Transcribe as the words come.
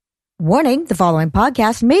Warning, the following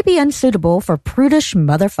podcast may be unsuitable for prudish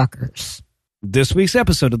motherfuckers. This week's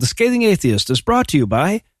episode of The Scathing Atheist is brought to you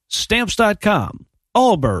by Stamps.com,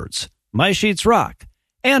 Allbirds, My Sheets Rock,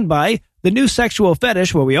 and by the new sexual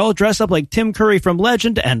fetish where we all dress up like Tim Curry from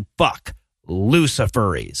Legend and fuck,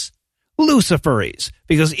 Luciferes. Luciferes,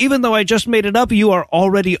 because even though I just made it up, you are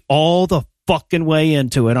already all the fucking way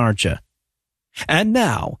into it, aren't you? And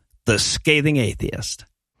now, The Scathing Atheist.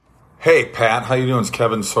 Hey, Pat. How you doing? It's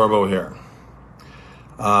Kevin Sorbo here.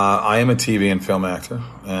 I am a TV and film actor,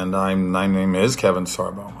 and my name is Kevin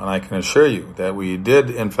Sorbo, and I can assure you that we did,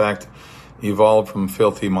 in fact, evolve from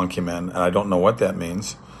filthy monkey men, and I don't know what that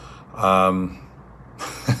means.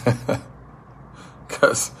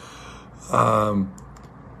 Because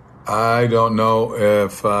I don't know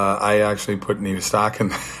if I actually put any stock in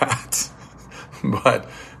that, but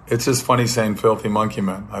it's just funny saying filthy monkey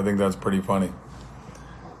men. I think that's pretty funny.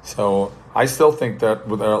 So I still think that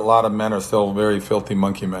a lot of men are still very filthy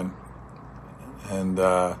monkey men. And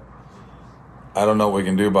I don't know what we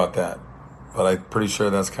can do about that. But I'm pretty sure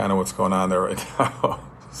that's kind of what's going on there right now.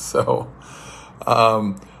 So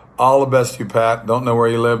all the best to you, Pat. Don't know where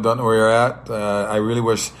you live, don't know where you're at. I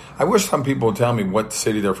wish some people would tell me what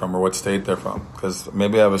city they're from or what state they're from. Because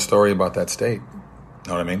maybe I have a story about that state.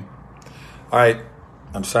 Know what I mean? All right.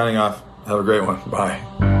 I'm signing off. Have a great one. Bye.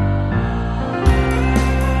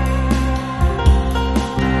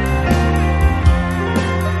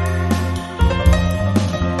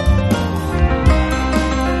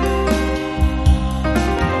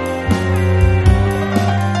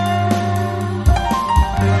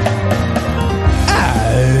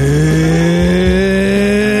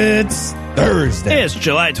 It's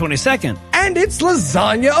July 22nd. And it's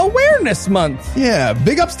Lasagna Awareness Month. Yeah,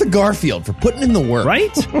 big ups to Garfield for putting in the work.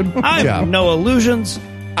 Right? I have no illusions.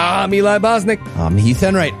 I'm Eli Bosnick. I'm Heath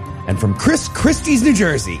Enright. And from Chris Christie's, New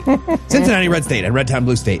Jersey, Cincinnati Red State and Redtown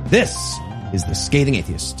Blue State, this is The Scathing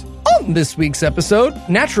Atheist. On this week's episode,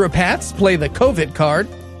 naturopaths play the COVID card.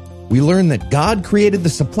 We learn that God created the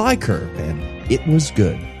supply curve, and it was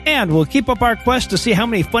good. And we'll keep up our quest to see how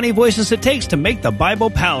many funny voices it takes to make the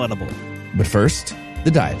Bible palatable. But first, the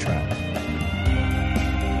diatribe.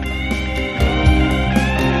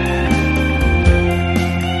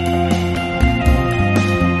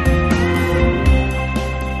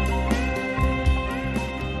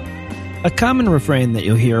 A common refrain that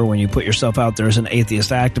you'll hear when you put yourself out there as an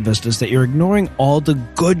atheist activist is that you're ignoring all the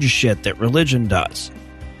good shit that religion does.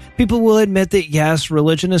 People will admit that, yes,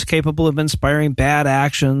 religion is capable of inspiring bad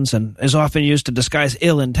actions and is often used to disguise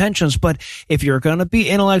ill intentions, but if you're going to be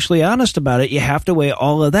intellectually honest about it, you have to weigh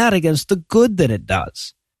all of that against the good that it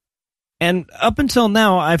does. And up until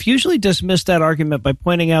now, I've usually dismissed that argument by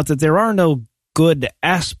pointing out that there are no good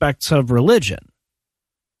aspects of religion.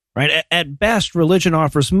 Right? At best, religion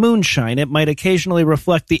offers moonshine. It might occasionally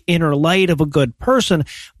reflect the inner light of a good person,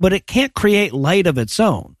 but it can't create light of its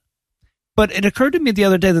own. But it occurred to me the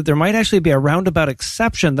other day that there might actually be a roundabout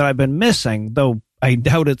exception that I've been missing, though I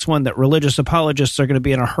doubt it's one that religious apologists are going to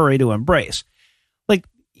be in a hurry to embrace. Like,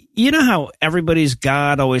 you know how everybody's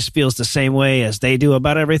God always feels the same way as they do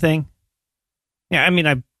about everything? Yeah, I mean,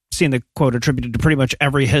 I've seen the quote attributed to pretty much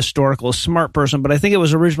every historical smart person, but I think it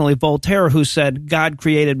was originally Voltaire who said, God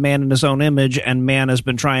created man in his own image, and man has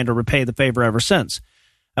been trying to repay the favor ever since.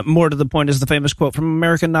 More to the point is the famous quote from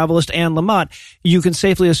American novelist Anne Lamott, you can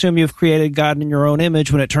safely assume you've created God in your own image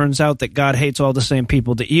when it turns out that God hates all the same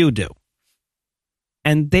people that you do.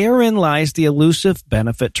 And therein lies the elusive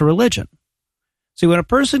benefit to religion. See, when a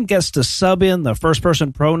person gets to sub in the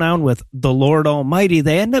first-person pronoun with the Lord Almighty,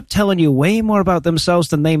 they end up telling you way more about themselves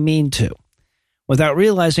than they mean to. Without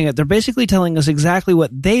realizing it, they're basically telling us exactly what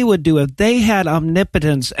they would do if they had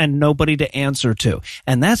omnipotence and nobody to answer to.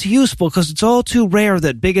 And that's useful because it's all too rare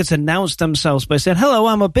that bigots announce themselves by saying, hello,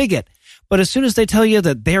 I'm a bigot. But as soon as they tell you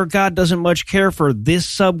that their God doesn't much care for this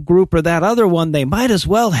subgroup or that other one, they might as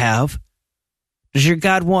well have. Does your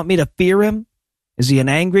God want me to fear him? Is he an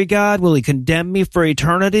angry God? Will he condemn me for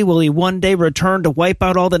eternity? Will he one day return to wipe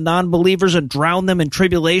out all the non-believers and drown them in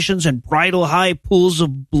tribulations and bridle-high pools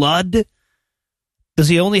of blood? Does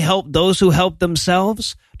he only help those who help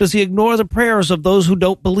themselves? Does he ignore the prayers of those who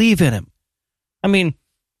don't believe in him? I mean,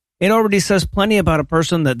 it already says plenty about a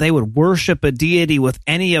person that they would worship a deity with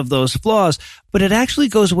any of those flaws, but it actually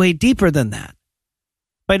goes way deeper than that.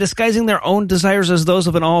 By disguising their own desires as those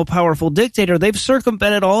of an all-powerful dictator, they've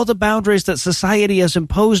circumvented all the boundaries that society has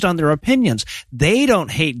imposed on their opinions. They don't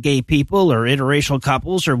hate gay people or interracial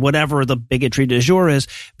couples or whatever the bigotry du jour is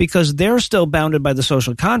because they're still bounded by the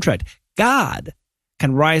social contract. God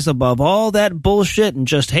can rise above all that bullshit and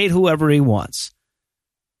just hate whoever he wants.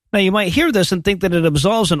 Now, you might hear this and think that it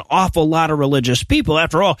absolves an awful lot of religious people.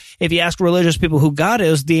 After all, if you ask religious people who God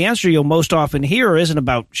is, the answer you'll most often hear isn't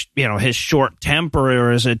about, his short temper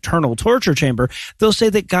or his eternal torture chamber. They'll say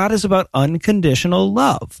that God is about unconditional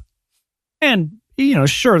love. And,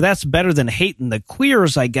 sure, that's better than hating the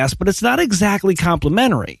queers, I guess, but it's not exactly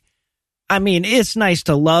complimentary. I mean, it's nice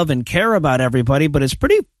to love and care about everybody, but it's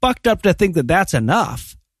pretty fucked up to think that that's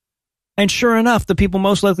enough. And sure enough, the people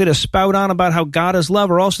most likely to spout on about how God is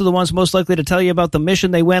love are also the ones most likely to tell you about the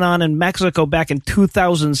mission they went on in Mexico back in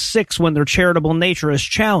 2006 when their charitable nature is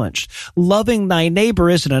challenged. Loving thy neighbor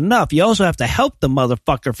isn't enough. You also have to help the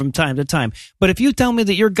motherfucker from time to time. But if you tell me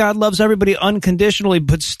that your God loves everybody unconditionally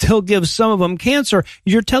but still gives some of them cancer,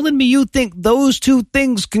 you're telling me you think those two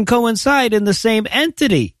things can coincide in the same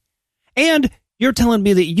entity. And you're telling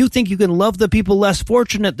me that you think you can love the people less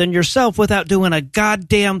fortunate than yourself without doing a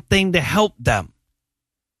goddamn thing to help them.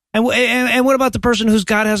 And what about the person whose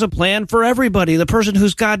God has a plan for everybody? The person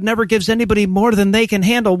whose God never gives anybody more than they can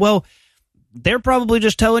handle? Well, they're probably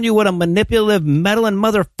just telling you what a manipulative, meddling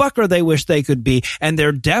motherfucker they wish they could be. And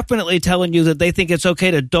they're definitely telling you that they think it's okay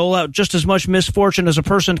to dole out just as much misfortune as a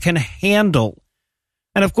person can handle.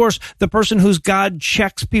 And of course, the person whose God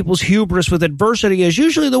checks people's hubris with adversity is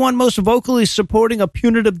usually the one most vocally supporting a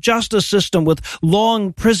punitive justice system with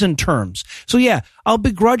long prison terms. So yeah, I'll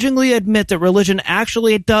begrudgingly admit that religion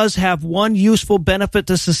actually does have one useful benefit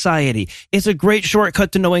to society. It's a great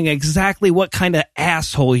shortcut to knowing exactly what kind of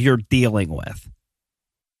asshole you're dealing with.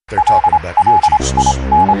 They're talking about your Jesus.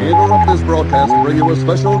 We interrupt this broadcast and bring you a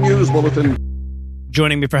special news bulletin.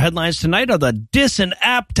 Joining me for headlines tonight are the Dissin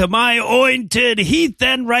app to my ointed Heath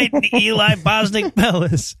Enright and Eli Bosnick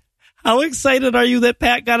Bellis. How excited are you that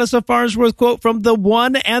Pat got us a Farnsworth quote from the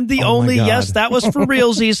one and the only, yes, that was for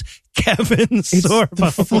realsies, Kevin Sorbo.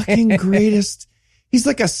 It's the fucking greatest. He's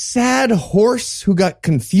like a sad horse who got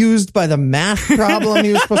confused by the math problem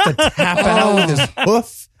he was supposed to tap out with his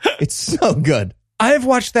hoof. It's so good. I have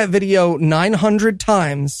watched that video 900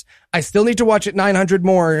 times. I still need to watch it 900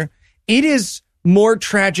 more. It is more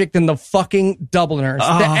tragic than the fucking Dubliners.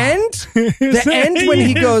 The end when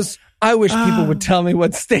he goes, I wish people would tell me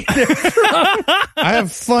what state they're from. I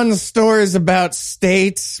have fun stories about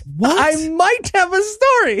states. What? I might have a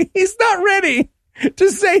story. He's not ready to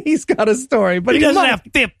say he's got a story, but he doesn't have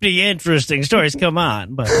 50 interesting stories. Come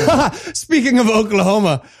on. But speaking of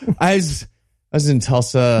Oklahoma, I was in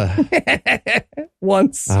Tulsa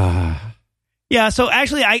once. Yeah, so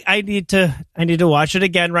actually, I need to watch it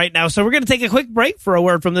again right now. So we're going to take a quick break for a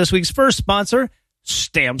word from this week's first sponsor,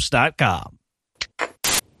 Stamps.com.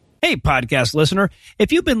 Hey, podcast listener,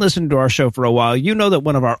 if you've been listening to our show for a while, you know that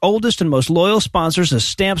one of our oldest and most loyal sponsors is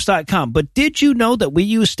Stamps.com. But did you know that we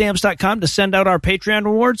use Stamps.com to send out our Patreon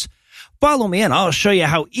rewards? Follow me and I'll show you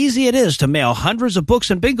how easy it is to mail hundreds of books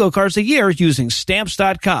and bingo cards a year using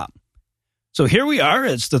Stamps.com. So here we are.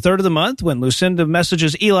 It's the 3rd of the month when Lucinda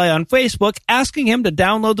messages Eli on Facebook asking him to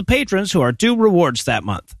download the patrons who are due rewards that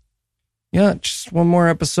month. Yeah, just one more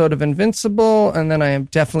episode of Invincible, and then I am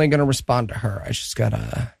definitely going to respond to her. I just got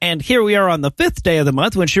to... And here we are on the 5th day of the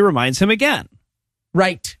month when she reminds him again.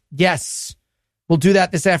 Right. Yes. We'll do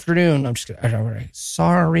that this afternoon. I'm just going to...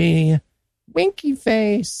 Sorry. Winky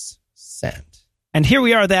face. Send. And here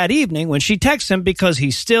we are that evening when she texts him because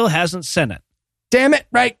he still hasn't sent it. Damn it.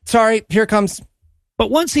 Right. Sorry. Here it comes.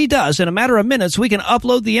 But once he does, in a matter of minutes, we can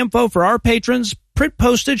upload the info for our patrons, print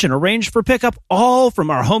postage, and arrange for pickup all from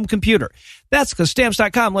our home computer. That's because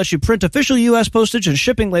Stamps.com lets you print official U.S. postage and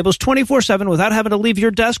shipping labels 24/7 without having to leave your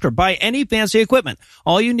desk or buy any fancy equipment.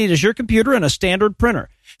 All you need is your computer and a standard printer.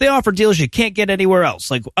 They offer deals you can't get anywhere else,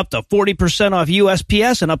 like up to 40% off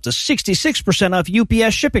USPS and up to 66% off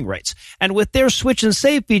UPS shipping rates. And with their Switch and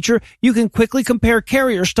Save feature, you can quickly compare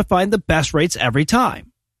carriers to find the best rates every time.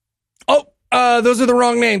 Those are the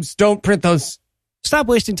wrong names. Don't print those. Stop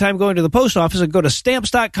wasting time going to the post office and go to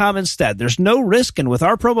Stamps.com instead. There's no risk, and with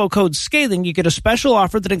our promo code SCATHING, you get a special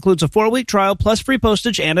offer that includes a 4-week trial plus free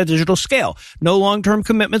postage and a digital scale. No long-term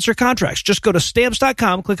commitments or contracts. Just go to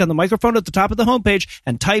Stamps.com, click on the microphone at the top of the homepage,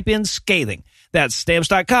 and type in SCATHING. That's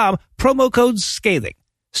Stamps.com, promo code SCATHING.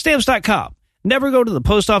 Stamps.com. Never go to the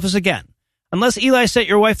post office again. Unless Eli sent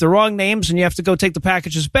your wife the wrong names and you have to go take the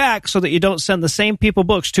packages back so that you don't send the same people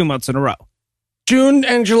books 2 months in a row. June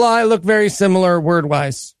and July look very similar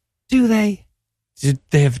word-wise. Do they?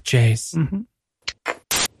 They have J's. Mm-hmm.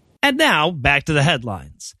 And now, back to the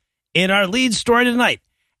headlines. In our lead story tonight,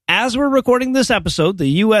 as we're recording this episode, the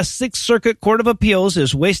U.S. Sixth Circuit Court of Appeals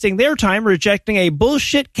is wasting their time rejecting a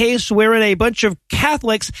bullshit case wherein a bunch of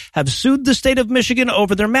Catholics have sued the state of Michigan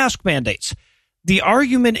over their mask mandates. The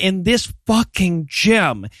argument in this fucking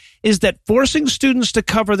gem is that forcing students to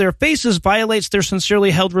cover their faces violates their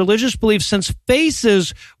sincerely held religious beliefs since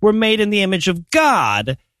faces were made in the image of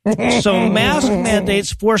God. So mask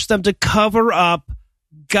mandates force them to cover up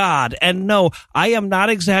God. And no, I am not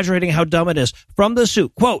exaggerating how dumb it is. From the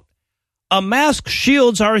suit, quote, "A mask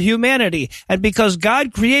shields our humanity, and because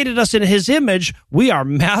God created us in his image, we are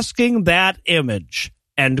masking that image."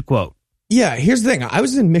 End quote. Yeah, here's the thing. I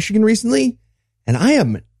was in Michigan recently, and I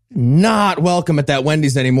am not welcome at that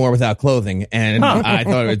Wendy's anymore without clothing. And I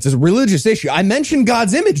thought it's a religious issue. I mentioned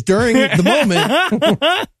God's image during the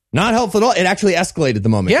moment. Not helpful at all. It actually escalated the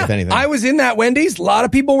moment, if anything. I was in that Wendy's. A lot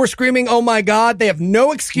of people were screaming, "Oh my God." They have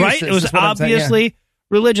no excuses. Right? It was obviously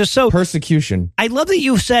religious. So persecution. I love that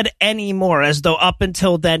you said anymore as though up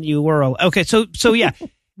until then you were. Okay, so yeah.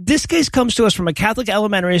 This case comes to us from a Catholic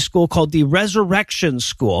elementary school called the Resurrection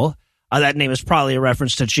School. That name is probably a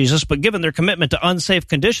reference to Jesus, but given their commitment to unsafe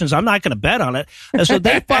conditions, I'm not going to bet on it. So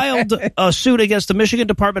they filed a suit against the Michigan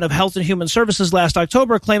Department of Health and Human Services last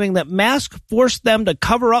October, claiming that masks forced them to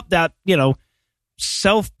cover up that,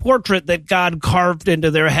 self-portrait that God carved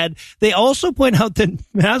into their head. They also point out that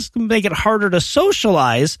masks make it harder to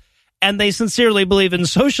socialize, and they sincerely believe in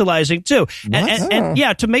socializing too. And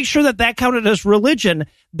yeah, to make sure that counted as religion,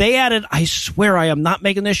 they added, I swear I am not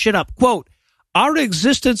making this shit up, quote, "Our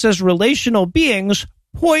existence as relational beings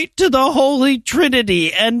point to the Holy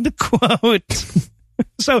Trinity," end quote.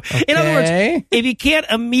 So, in other words, if you can't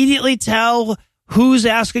immediately tell who's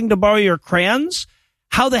asking to borrow your crayons,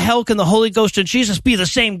 how the hell can the Holy Ghost and Jesus be the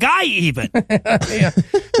same guy even? Yeah.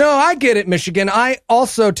 No, I get it, Michigan. I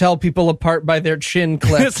also tell people apart by their chin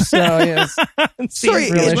clips. So, yes. Sorry,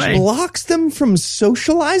 it blocks them from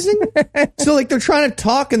socializing? So, like, they're trying to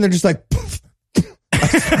talk and they're just like...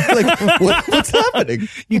 what's happening?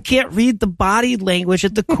 You can't read the body language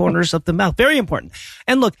at the corners of the mouth. Very important.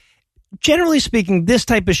 And look, generally speaking, this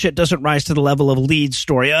type of shit doesn't rise to the level of lead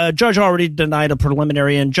story. A judge already denied a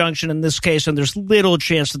preliminary injunction in this case, and there's little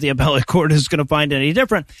chance that the appellate court is going to find any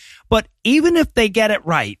different. But even if they get it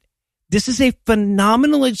right, this is a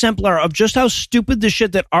phenomenal exemplar of just how stupid the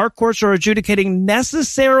shit that our courts are adjudicating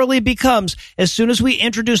necessarily becomes as soon as we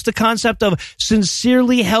introduce the concept of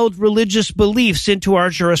sincerely held religious beliefs into our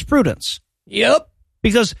jurisprudence. Yep.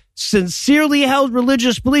 Because sincerely held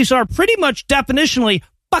religious beliefs are pretty much definitionally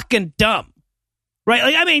fucking dumb. Right?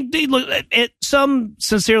 Like, I mean, look, some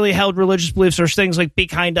sincerely held religious beliefs are things like be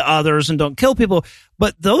kind to others and don't kill people,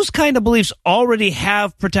 but those kind of beliefs already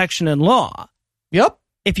have protection in law. Yep.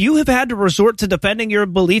 If you have had to resort to defending your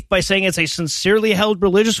belief by saying it's a sincerely held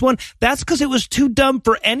religious one, that's because it was too dumb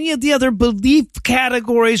for any of the other belief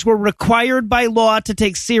categories we're required by law to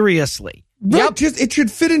take seriously. Right, yep. Just, it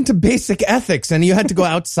should fit into basic ethics, and you had to go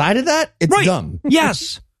outside of that? It's dumb.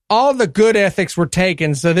 Yes. All the good ethics were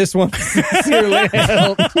taken, so this one sincerely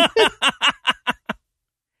held.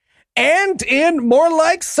 And in more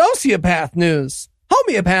like sociopath news,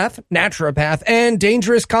 homeopath, naturopath, and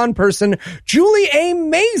dangerous con person Julie A.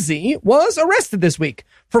 Mazie was arrested this week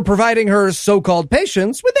for providing her so-called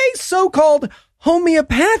patients with a so-called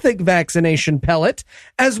homeopathic vaccination pellet,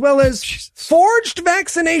 as well as forged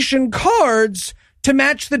vaccination cards to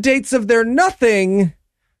match the dates of their nothing,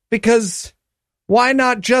 because why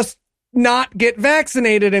not just not get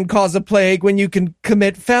vaccinated and cause a plague when you can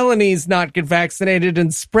commit felonies, not get vaccinated,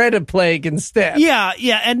 and spread a plague instead? Yeah.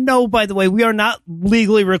 And no, by the way, we are not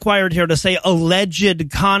legally required here to say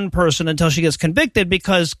alleged con person until she gets convicted,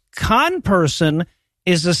 because con person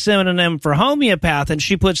is a synonym for homeopath, and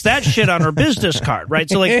she puts that shit on her business card, right?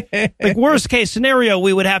 So like worst case scenario,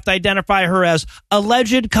 we would have to identify her as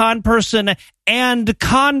alleged con person and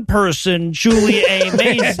con person Julie A.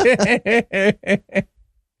 Mason.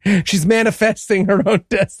 She's manifesting her own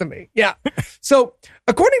destiny. Yeah. So,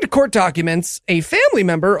 according to court documents, a family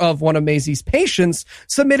member of one of Mazie's patients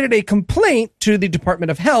submitted a complaint to the Department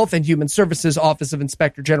of Health and Human Services Office of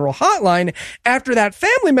Inspector General hotline after that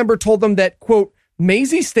family member told them that, quote,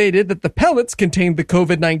 Mazie stated that the pellets contained the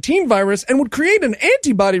COVID-19 virus and would create an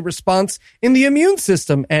antibody response in the immune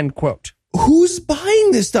system, end quote. Who's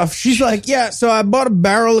buying this stuff? She's like, yeah, so I bought a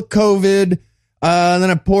barrel of COVID. Then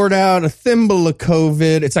I poured out a thimble of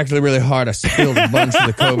COVID. It's actually really hard. I spilled a bunch of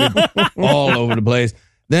the COVID all over the place.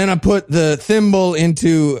 Then I put the thimble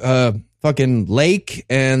into a fucking lake,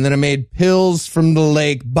 and then I made pills from the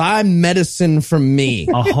lake. Buy medicine from me.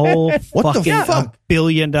 A whole what fucking the fuck? $1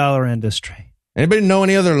 billion industry. Anybody know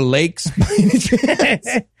any other lakes?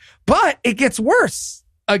 But it gets worse.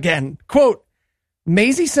 Again, quote,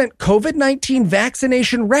 Mazie sent COVID-19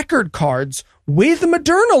 vaccination record cards with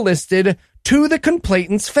Moderna listed to the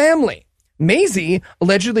complainant's family. Maisie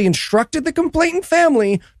allegedly instructed the complainant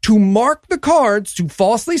family to mark the cards to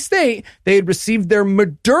falsely state they had received their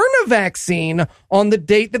Moderna vaccine on the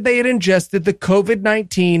date that they had ingested the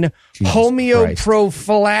COVID-19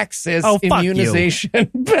 homeoprophylaxis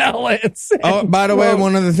immunization pellets. Oh, by the way,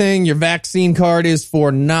 one other thing, your vaccine card is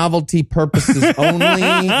for novelty purposes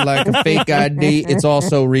only, like a fake ID. It's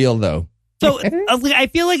also real, though. So I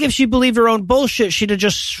feel like if she believed her own bullshit, she'd have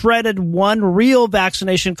just shredded one real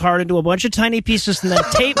vaccination card into a bunch of tiny pieces and then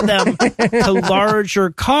taped them to larger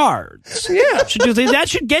cards. Yeah. That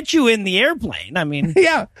should get you in the airplane. I mean,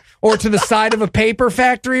 yeah. Or to the side of a paper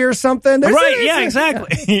factory or something.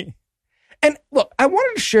 Exactly. And look, I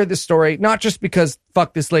wanted to share this story, not just because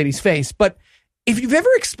fuck this lady's face, but if you've ever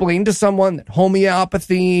explained to someone that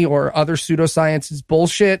homeopathy or other pseudoscience is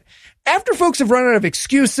bullshit, after folks have run out of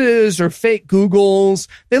excuses or fake Googles,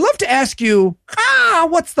 they love to ask you,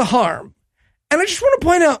 what's the harm? And I just want to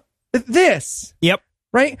point out that this. Yep.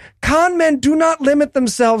 Right? Con men do not limit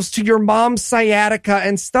themselves to your mom's sciatica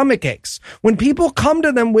and stomach aches. When people come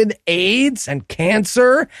to them with AIDS and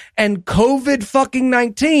cancer and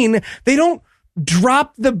COVID-19, they don't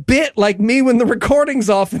drop the bit like me when the recording's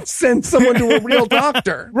off and send someone to a real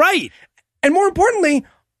doctor. Right. And more importantly,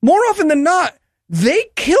 more often than not, they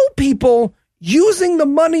kill people using the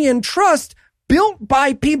money and trust built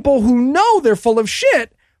by people who know they're full of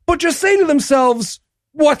shit, but just say to themselves,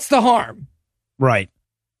 what's the harm? Right.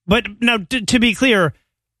 But now, to be clear,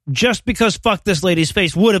 just because fuck this lady's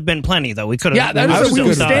face would have been plenty, though. We could have. Yeah, we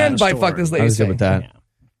would stand by fuck this lady's face. I was good with that.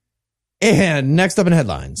 Yeah. And next up in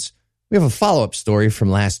headlines, we have a follow-up story from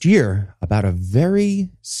last year about a very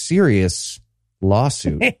serious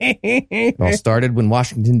lawsuit. It all started when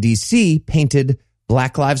Washington, D.C. painted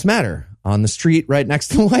Black Lives Matter on the street right next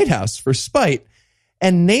to the White House for spite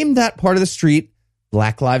and named that part of the street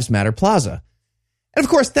Black Lives Matter Plaza. And of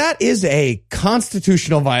course, that is a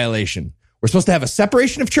constitutional violation. We're supposed to have a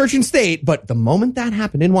separation of church and state, but the moment that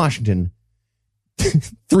happened in Washington,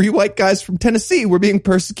 3 white guys from Tennessee were being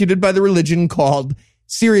persecuted by the religion called,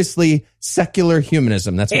 seriously, secular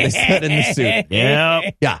humanism. That's what they said in the suit.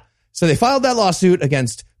 Yeah. So they filed that lawsuit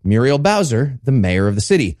against Muriel Bowser, the mayor of the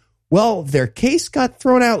city. Well, their case got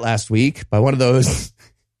thrown out last week by one of those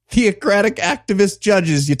theocratic activist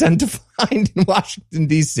judges you tend to find in Washington,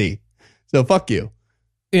 D.C. So fuck you.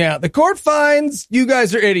 Yeah, the court finds you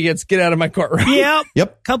guys are idiots. Get out of my courtroom.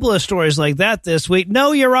 Yep. Couple of stories like that this week.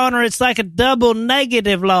 No, Your Honor, it's like a double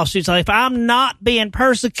negative lawsuit. So if I'm not being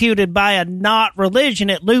persecuted by a not religion,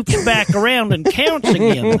 it loops back around and counts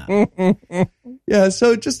again. Yeah,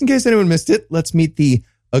 so just in case anyone missed it, let's meet the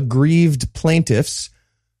aggrieved plaintiffs.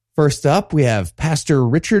 First up, we have Pastor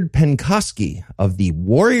Richard Penkoski of the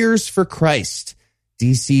Warriors for Christ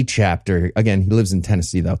D.C. chapter. Again, he lives in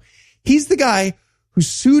Tennessee, though. He's the guy who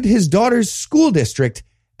sued his daughter's school district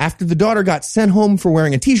after the daughter got sent home for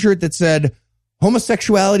wearing a T-shirt that said,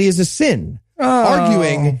 homosexuality is a sin,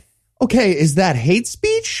 arguing, okay, is that hate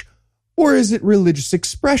speech or is it religious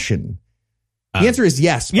expression? The answer is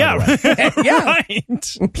yes, by the way.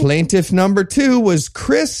 Right. Plaintiff number 2 was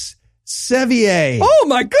Chris Sevier. Oh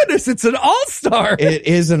my goodness, it's an all-star. It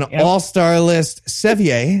is an all-star list.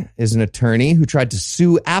 Sevier is an attorney who tried to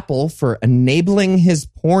sue Apple for enabling his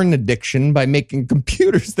porn addiction by making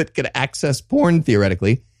computers that could access porn,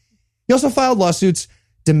 theoretically. He also filed lawsuits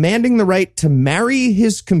demanding the right to marry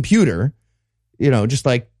his computer, just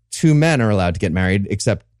like 2 men are allowed to get married,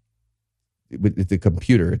 except with the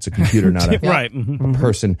computer. It's a computer, not a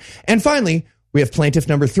person. And finally, we have plaintiff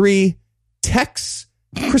number 3, Tex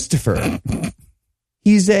Christopher.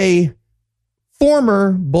 He's a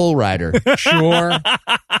former bull rider. Sure.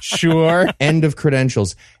 End of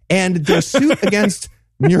credentials. And their suit against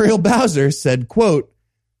Muriel Bowser said, quote,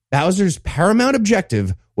 Bowser's paramount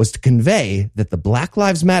objective was to convey that the Black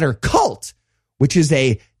Lives Matter cult, which is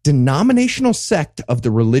a denominational sect of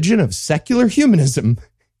the religion of secular humanism,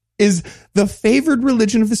 is the favored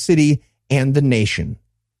religion of the city and the nation.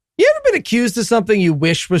 You ever been accused of something you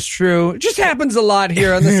wish was true? It just happens a lot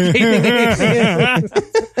here on the Skating.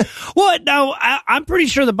 Well, no, I'm pretty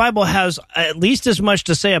sure the Bible has at least as much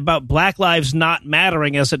to say about Black lives not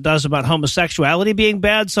mattering as it does about homosexuality being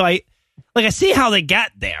bad. So I see how they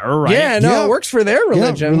got there, right? Yeah, no, it works for their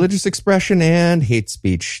religion. Yeah, religious expression and hate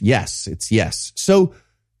speech. Yes, it's yes. So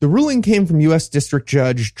the ruling came from U.S. District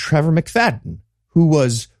Judge Trevor McFadden, who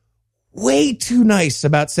was way too nice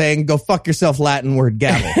about saying, go fuck yourself, Latin word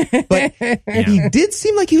gavel. But he did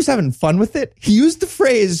seem like he was having fun with it. He used the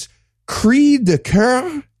phrase cri de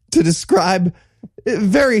coeur to describe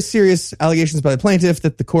very serious allegations by the plaintiff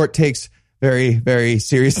that the court takes very, very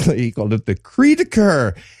seriously. He called it the cri de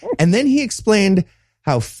coeur. And then he explained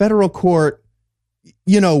how federal court,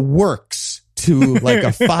 works to like a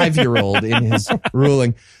 5-year-old in his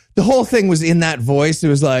ruling. The whole thing was in that voice. It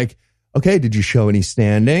was like, okay, did you show any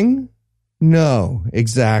standing? No,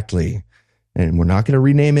 exactly. And we're not going to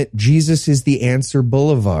rename it Jesus is the Answer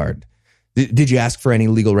Boulevard. Did you ask for any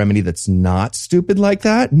legal remedy that's not stupid like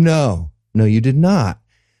that? No, you did not.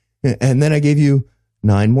 And then I gave you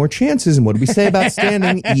 9 more chances. And what did we say about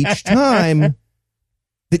standing each time?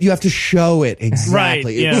 That you have to show it.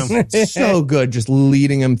 Exactly. Right, yeah. It's so good just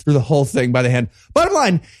leading him through the whole thing by the hand. Bottom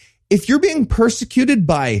line, if you're being persecuted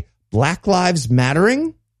by Black Lives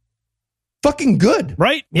Mattering, fucking good.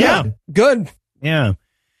 Right? Yeah. Good. Yeah.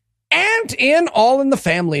 And in All in the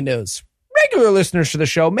Family news, regular listeners to the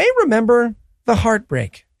show may remember the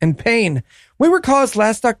heartbreak and pain we were caused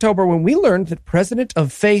last October when we learned that President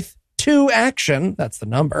of Faith 2 Action, that's the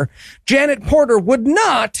number, Janet Porter would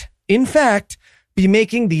not, in fact, be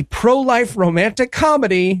making the pro-life romantic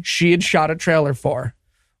comedy she had shot a trailer for.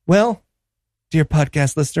 Well, dear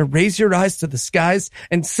podcast listener, raise your eyes to the skies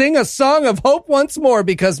and sing a song of hope once more,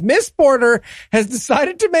 because Miss Porter has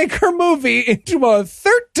decided to make her movie into a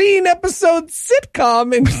 13-episode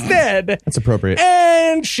sitcom instead. That's appropriate.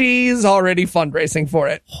 And she's already fundraising for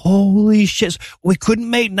it. Holy shit. We couldn't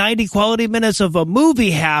make 90 quality minutes of a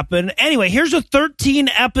movie happen. Anyway, here's a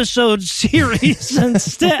 13-episode series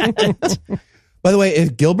instead. By the way,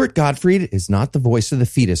 if Gilbert Gottfried is not the voice of the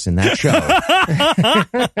fetus in that show,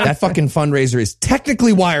 that fucking fundraiser is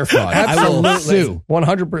technically wire fraud. I will sue.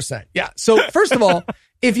 100%. Yeah. So first of all,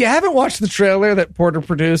 if you haven't watched the trailer that Porter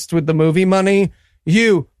produced with the movie money,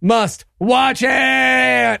 you must watch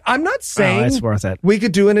it. I'm not saying it's worth it. We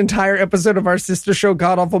could do an entire episode of our sister show,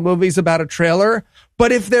 God Awful Movies, about a trailer.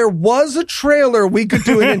 But if there was a trailer we could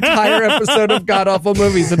do an entire episode of God Awful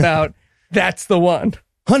Movies about, that's the one.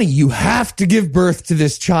 Honey, you have to give birth to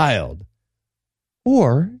this child.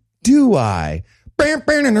 Or do I? It's a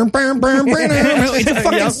fucking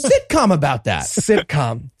sitcom about that.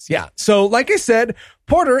 Sitcom. Yeah. So like I said,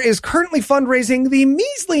 Porter is currently fundraising the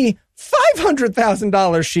measly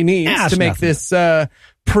 $500,000 she needs to make this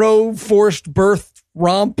pro-forced birth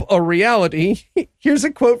romp a reality. Here's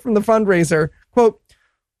a quote from the fundraiser. Quote,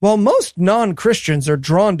 while most non-Christians are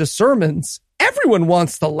drawn to sermons, everyone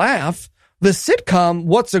wants to laugh. The sitcom,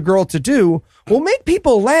 What's a Girl to Do, will make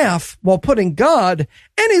people laugh while putting God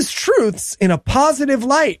and his truths in a positive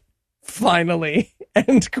light. Finally.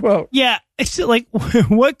 End quote. Yeah. It's like,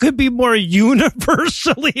 what could be more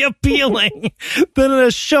universally appealing than a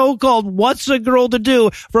show called What's a Girl to Do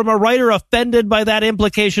from a writer offended by that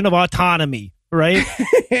implication of autonomy, right?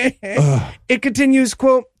 It continues,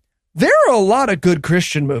 quote, there are a lot of good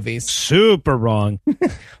Christian movies. Super wrong.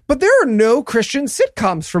 But there are no Christian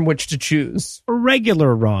sitcoms from which to choose.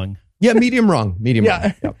 Regular wrong. Yeah, medium wrong. Medium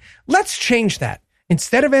wrong. Yep. Let's change that.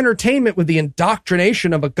 Instead of entertainment with the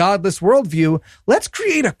indoctrination of a godless worldview, let's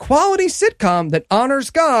create a quality sitcom that honors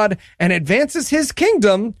God and advances his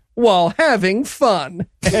kingdom while having fun.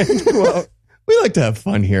 End quote. We like to have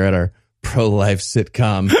fun here at our pro-life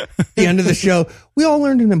sitcom. At the end of the show, we all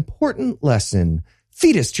learned an important lesson.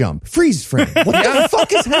 Fetus jump, freeze frame. What the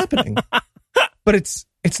fuck is happening? But it's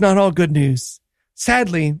not all good news.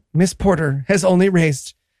 Sadly, Miss Porter has only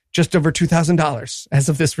raised just over $2,000 as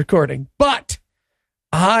of this recording. But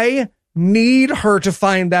I need her to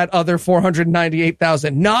find that other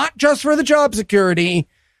 $498,000, not just for the job security,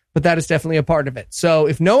 but that is definitely a part of it. So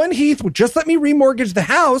if Noah and Heath would just let me remortgage the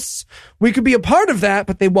house, we could be a part of that,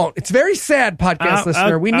 but they won't. It's very sad, podcast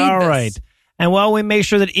listener. We need all this. Right. And while we make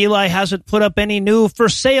sure that Eli hasn't put up any new for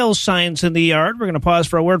sale signs in the yard, we're going to pause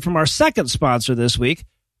for a word from our second sponsor this week,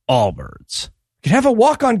 Allbirds. You could have a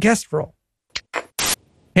walk-on guest role.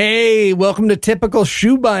 Hey, welcome to Typical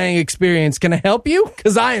Shoe Buying Experience. Can I help you?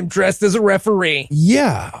 Because I am dressed as a referee.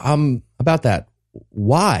 Yeah, about that.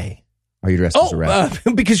 Why are you dressed as a ref?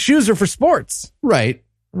 Because shoes are for sports. Right.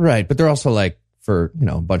 But they're also like for,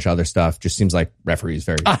 a bunch of other stuff. Just seems like referees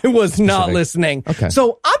very I was specific. not listening. Okay.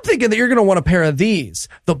 So I'm thinking that you're going to want a pair of these.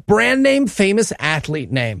 The brand name, famous athlete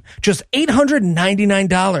name. Just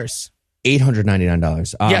 $899.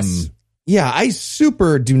 $899. Yes. Yeah, I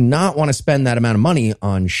super do not want to spend that amount of money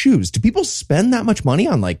on shoes. Do people spend that much money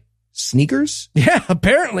on like sneakers? Yeah,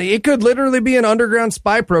 apparently. It could literally be an underground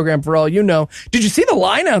spy program for all you know. Did you see the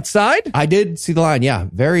line outside? I did see the line. Yeah,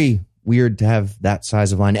 very weird to have that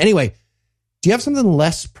size of line. Anyway, do you have something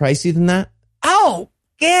less pricey than that? Oh,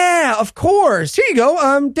 yeah, of course. Here you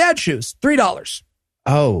go. Dad shoes, $3.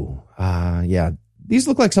 Oh, yeah. These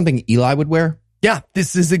look like something Eli would wear. Yeah,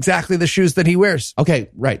 this is exactly the shoes that he wears. Okay,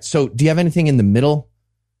 right. So do you have anything in the middle?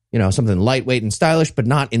 Something lightweight and stylish, but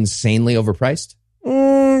not insanely overpriced?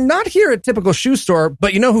 Not not here at typical shoe store,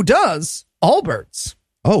 but you know who does? Allbirds.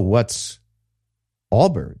 Oh, what's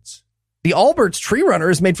Allbirds? The Allbirds Tree Runner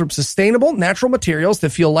is made from sustainable, natural materials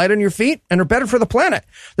that feel light on your feet and are better for the planet.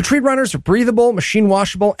 The Tree Runners are breathable, machine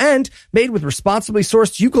washable, and made with responsibly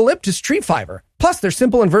sourced eucalyptus tree fiber. Plus, their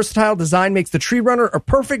simple and versatile design makes the Tree Runner a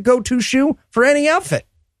perfect go-to shoe for any outfit.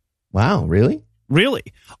 Wow, really? Really.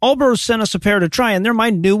 Allbirds sent us a pair to try, and they're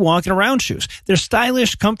my new walking around shoes. They're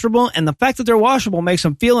stylish, comfortable, and the fact that they're washable makes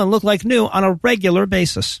them feel and look like new on a regular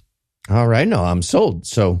basis. All right, no, I'm sold.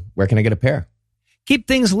 So where can I get a pair? Keep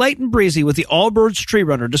things light and breezy with the Allbirds Tree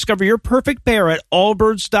Runner. Discover your perfect pair at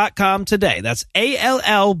allbirds.com today. That's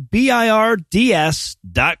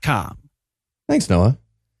ALLBIRDS.com. Thanks, Noah.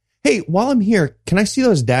 Hey, while I'm here, can I see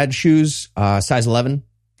those dad shoes, size 11?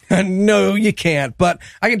 No, you can't, but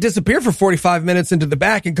I can disappear for 45 minutes into the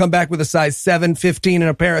back and come back with a size 7, 15, and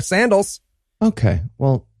a pair of sandals. Okay,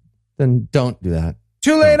 well, then don't do that.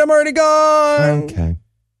 Too late, I'm already gone. Okay.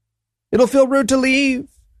 It'll feel rude to leave.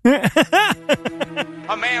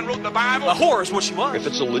 A man wrote the Bible. A whore is what she was. If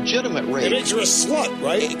it's a legitimate rape, It makes you a slut,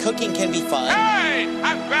 right? Cooking can be fun. Hey,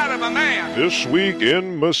 I'm proud of a man. This week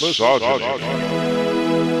in misogyny.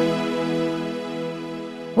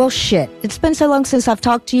 Well, shit. It's been so long since I've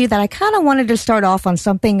talked to you that I kind of wanted to start off on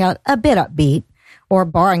something a bit upbeat, or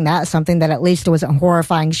barring that, something that at least wasn't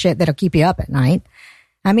horrifying shit that'll keep you up at night.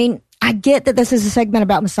 I mean, I get that this is a segment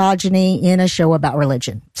about misogyny in a show about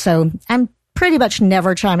religion, so I'm pretty much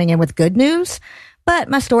never chiming in with good news, but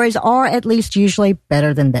my stories are at least usually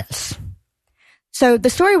better than this. So the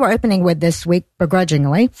story we're opening with this week,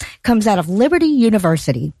 begrudgingly, comes out of Liberty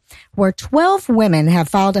University, where 12 women have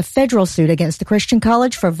filed a federal suit against the Christian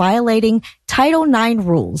college for violating Title IX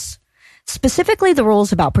rules, specifically the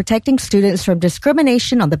rules about protecting students from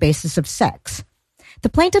discrimination on the basis of sex. The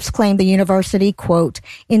plaintiffs claim the university, quote,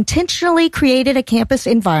 intentionally created a campus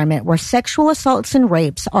environment where sexual assaults and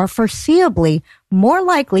rapes are foreseeably more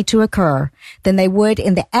likely to occur than they would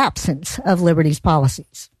in the absence of Liberty's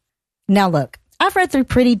policies. Now look, I've read through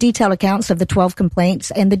pretty detailed accounts of the 12 complaints,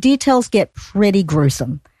 and the details get pretty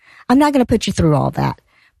gruesome. I'm not going to put you through all that,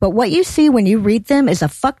 but what you see when you read them is a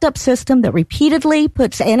fucked up system that repeatedly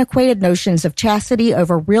puts antiquated notions of chastity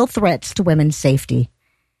over real threats to women's safety.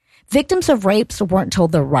 Victims of rapes weren't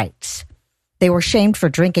told their rights. They were shamed for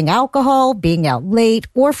drinking alcohol, being out late,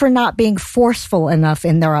 or for not being forceful enough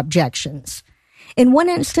in their objections. In one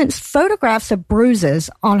instance, photographs of bruises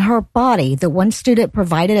on her body that one student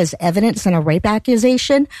provided as evidence in a rape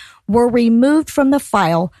accusation were removed from the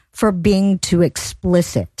file for being too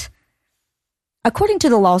explicit. According to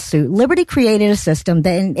the lawsuit, Liberty created a system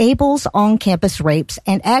that enables on-campus rapes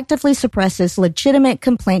and actively suppresses legitimate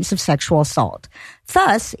complaints of sexual assault,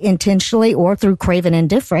 thus, intentionally or through craven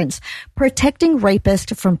indifference, protecting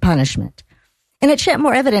rapists from punishment. And it shed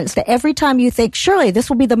more evidence that every time you think, surely this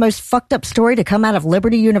will be the most fucked up story to come out of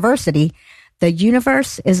Liberty University, the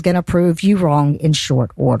universe is going to prove you wrong in short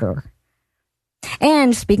order.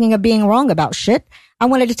 And speaking of being wrong about shit, I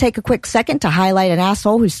wanted to take a quick second to highlight an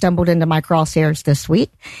asshole who stumbled into my crosshairs this week.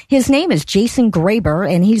 His name is Jason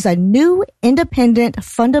Graber, and he's a new independent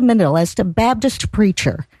fundamentalist Baptist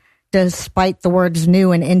preacher, despite the words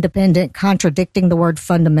new and independent contradicting the word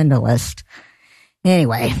fundamentalist.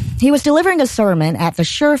 Anyway, he was delivering a sermon at the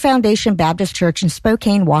Sure Foundation Baptist Church in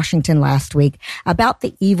Spokane, Washington last week about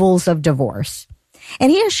the evils of divorce.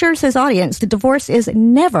 And he assures his audience that divorce is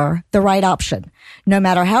never the right option, no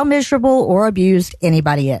matter how miserable or abused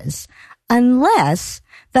anybody is, unless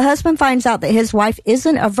the husband finds out that his wife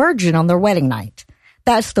isn't a virgin on their wedding night.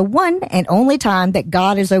 That's the one and only time that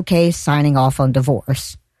God is okay signing off on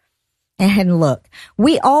divorce. And look,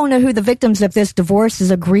 we all know who the victims of this divorce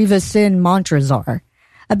is a grievous sin mantras are.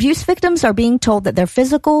 Abuse victims are being told that their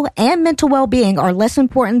physical and mental well-being are less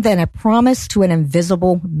important than a promise to an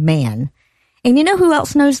invisible man. And you know who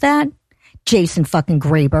else knows that? Jason fucking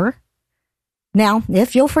Graber. Now,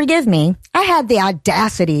 if you'll forgive me, I had the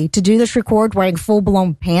audacity to do this record wearing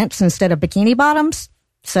full-blown pants instead of bikini bottoms.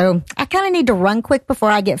 So I kind of need to run quick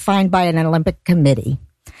before I get fined by an Olympic committee.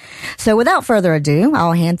 So without further ado,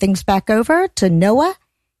 I'll hand things back over to Noah,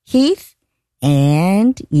 Heath,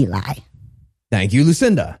 and Eli. Thank you,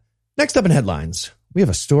 Lucinda. Next up in headlines, we have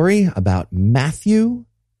a story about Matthew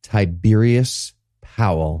Tiberius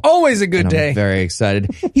Powell. Always a good day. I'm very excited.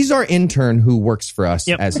 He's our intern who works for us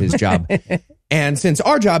as his job. And since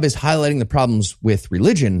our job is highlighting the problems with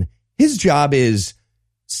religion, his job is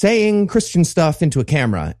saying Christian stuff into a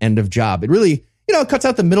camera. End of job. It really, cuts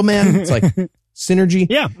out the middleman. It's like synergy.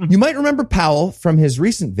 Yeah. You might remember Powell from his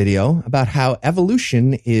recent video about how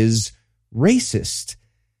evolution is racist.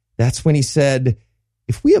 That's when he said,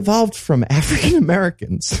 if we evolved from African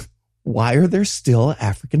Americans, why are there still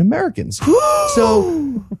African Americans?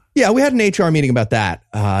 So, yeah, we had an HR meeting about that.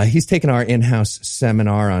 He's taken our in-house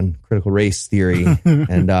seminar on critical race theory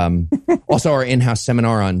and also our in-house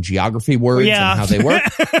seminar on geography words and how they work.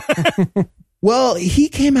 Well, he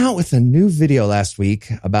came out with a new video last week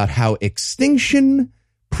about how extinction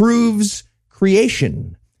proves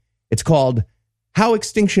creation. It's called How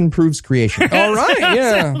Extinction Proves Creation. All right,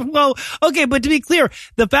 yeah. Well, okay, but to be clear,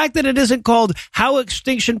 the fact that it isn't called How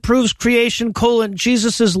Extinction Proves Creation,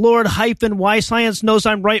 Jesus is Lord, why science knows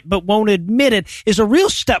I'm right but won't admit it, is a real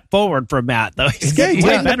step forward for Matt, though. He's getting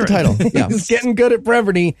way better. The title. Yeah. He's getting good at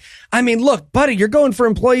brevity. I mean, look, buddy, you're going for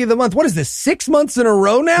Employee of the Month. What is this, 6 months in a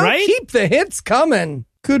row now? Right? Keep the hits coming.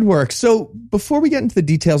 Good work. So before we get into the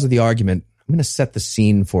details of the argument, I'm going to set the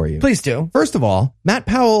scene for you. Please do. First of all, Matt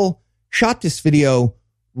Powell shot this video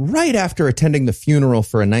right after attending the funeral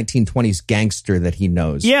for a 1920s gangster that he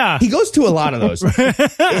knows. Yeah. He goes to a lot of those.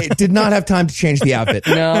 It did not have time to change the outfit.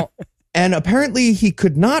 No. And apparently he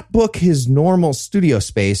could not book his normal studio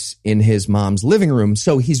space in his mom's living room.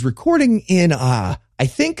 So he's recording in, I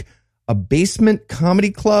think, a basement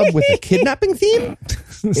comedy club with a kidnapping theme.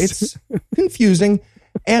 It's confusing.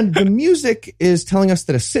 And the music is telling us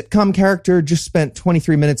that a sitcom character just spent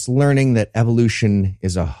 23 minutes learning that evolution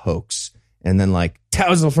is a hoax. And then like,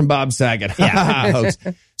 Tousle from Bob Saget. Hoax.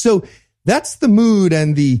 So that's the mood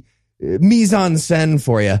and the mise en scène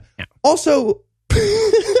for you. Yeah. Also, this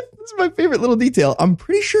is my favorite little detail. I'm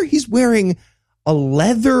pretty sure he's wearing a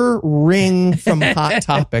leather ring from Hot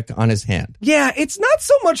Topic on his hand. Yeah, it's not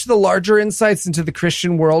so much the larger insights into the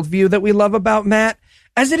Christian worldview that we love about Matt,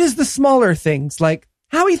 as it is the smaller things, like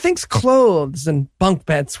how he thinks clothes and bunk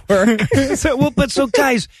beds work. So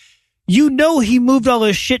guys, you know he moved all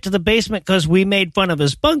his shit to the basement because we made fun of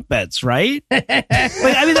his bunk beds, right?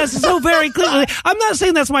 That's so very clear. I'm not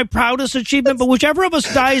saying that's my proudest achievement, but whichever of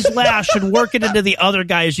us dies last should work it into the other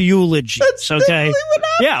guy's eulogy. That's okay?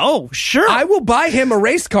 Yeah, oh, sure. I will buy him a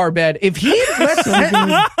race car bed. If he lets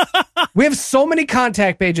we have so many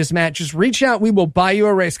contact pages, Matt. Just reach out. We will buy you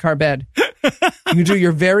a race car bed. You do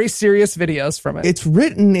your very serious videos from it. It's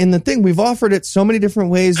written in the thing. We've offered it so many different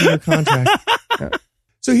ways in your contract.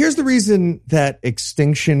 So here's the reason that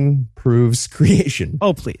extinction proves creation.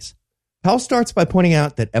 Oh, please. Powell starts by pointing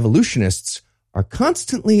out that evolutionists are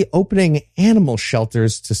constantly opening animal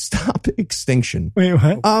shelters to stop extinction. Wait,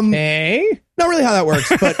 what? Hey? Not really how that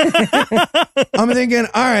works, but I'm thinking,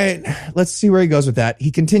 all right, let's see where he goes with that.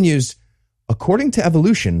 He continues, according to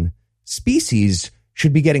evolution, species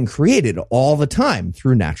should be getting created all the time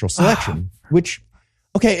through natural selection, which...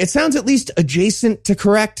 Okay, it sounds at least adjacent to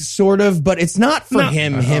correct, sort of, but it's not for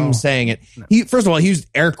him saying it. He, first of all, he used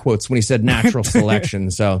air quotes when he said natural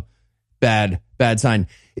selection, so bad sign.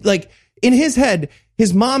 Like, in his head,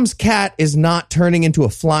 his mom's cat is not turning into a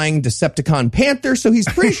flying Decepticon panther, so he's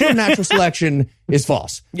pretty sure natural selection is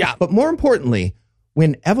false. Yeah. But more importantly,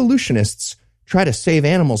 when evolutionists try to save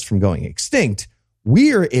animals from going extinct,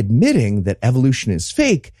 we're admitting that evolution is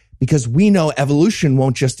fake, because we know evolution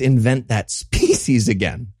won't just invent that species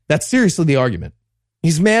again. That's seriously the argument.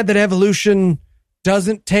 He's mad that evolution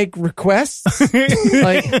doesn't take requests.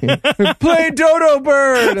 Like, play Dodo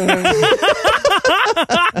Bird.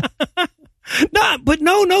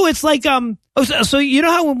 No, it's like, so you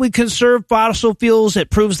know how when we conserve fossil fuels,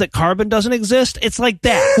 it proves that carbon doesn't exist? It's like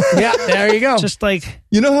that. Yeah, there you go. Just like,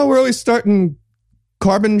 you know how we're always starting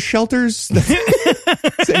carbon shelters?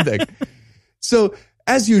 Same thing. So,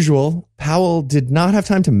 as usual, Powell did not have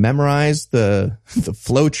time to memorize the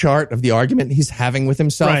flow chart of the argument he's having with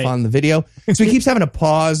himself on the video. So he keeps having to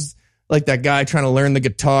pause like that guy trying to learn the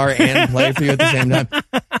guitar and play for you at the same time.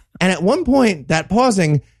 And at one point, that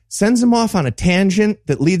pausing sends him off on a tangent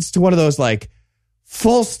that leads to one of those like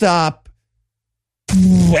full stop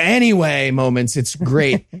anyway moments. It's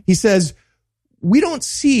great. He says, we don't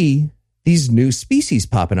see these new species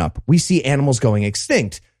popping up. We see animals going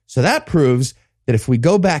extinct. So that proves that if we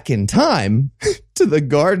go back in time to the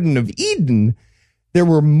Garden of Eden, there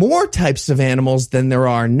were more types of animals than there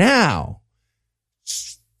are now.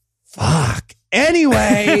 Fuck.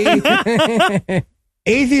 Anyway,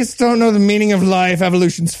 atheists don't know the meaning of life.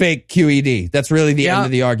 Evolution's fake. QED. That's really the end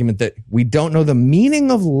of the argument, that we don't know the meaning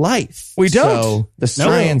of life. We don't. So the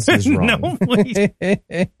science is wrong.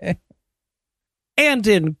 And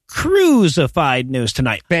in cruisified news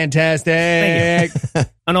tonight. Fantastic.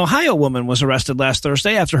 An Ohio woman was arrested last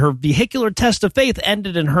Thursday after her vehicular test of faith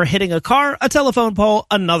ended in her hitting a car, a telephone pole,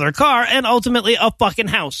 another car, and ultimately a fucking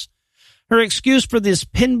house. Her excuse for this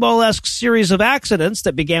pinball-esque series of accidents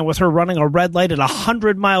that began with her running a red light at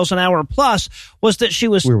 100 miles an hour plus was that she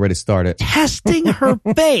was We're ready to start it. testing her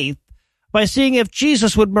faith by seeing if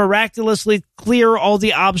Jesus would miraculously clear all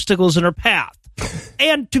the obstacles in her path.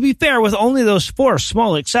 And to be fair, with only those 4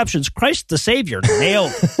 small exceptions, Christ the Savior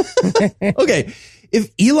nailed it. Okay, if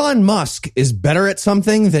Elon Musk is better at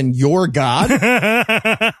something than your God,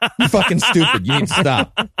 you're fucking stupid. You need to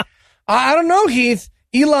stop. I don't know, Heath.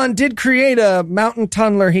 Elon did create a mountain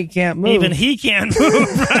tunneler he can't move. Even he can't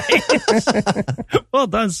move, right? Well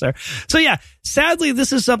done, sir. So yeah, sadly,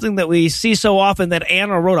 this is something that we see so often that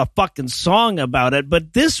Anna wrote a fucking song about it,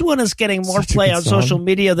 but this one is getting more play on social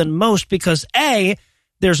media than most because A,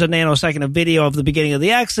 there's a nanosecond of video of the beginning of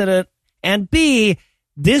the accident, and B,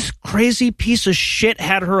 this crazy piece of shit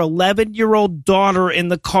had her 11-year-old daughter in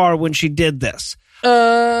the car when she did this.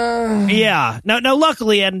 Yeah. Now,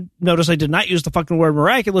 luckily, and notice I did not use the fucking word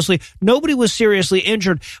miraculously, nobody was seriously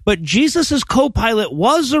injured, but Jesus's co-pilot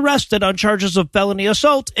was arrested on charges of felony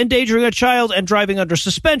assault, endangering a child, and driving under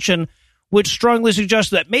suspension, which strongly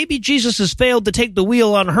suggests that maybe Jesus has failed to take the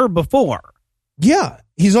wheel on her before. Yeah,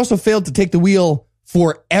 he's also failed to take the wheel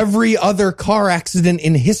for every other car accident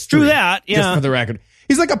in history. True that, yeah. Just for the record.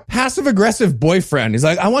 He's like a passive-aggressive boyfriend. He's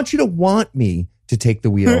like, I want you to want me to take the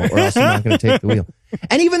wheel, or else I'm not going to take the wheel.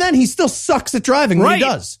 And even then, he still sucks at driving when he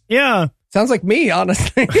does. Yeah. Sounds like me,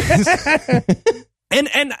 honestly.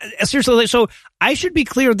 And seriously, so I should be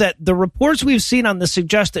clear that the reports we've seen on this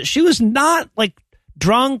suggest that she was not like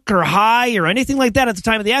drunk or high or anything like that at the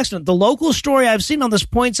time of the accident. The local story I've seen on this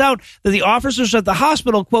points out that the officers at the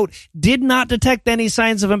hospital, quote, did not detect any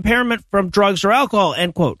signs of impairment from drugs or alcohol,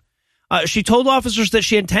 end quote. She told officers that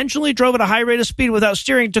she intentionally drove at a high rate of speed without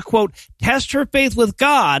steering to, quote, test her faith with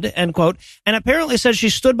God, end quote, and apparently said she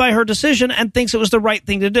stood by her decision and thinks it was the right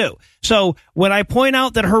thing to do. So when I point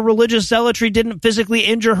out that her religious zealotry didn't physically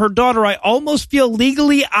injure her daughter, I almost feel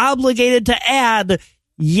legally obligated to add,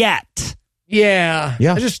 yet. Yeah.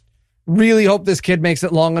 I just really hope this kid makes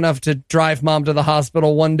it long enough to drive mom to the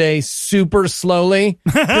hospital one day super slowly.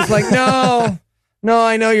 Just like, no,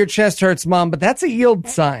 I know your chest hurts, mom, but that's a yield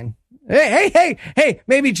sign. Hey,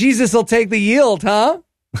 maybe Jesus will take the yield, huh?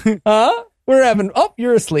 Huh? We're having,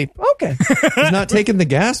 you're asleep. Okay. He's not taking the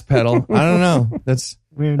gas pedal. I don't know. That's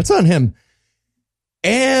weird. That's on him.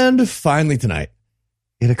 And finally tonight,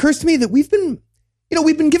 it occurs to me that we've been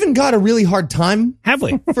giving God a really hard time. Have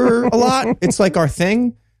we? For a lot. It's like our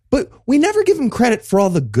thing. But we never give him credit for all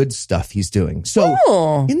the good stuff he's doing. So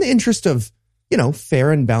in the interest of,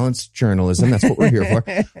 fair and balanced journalism, that's what we're here for.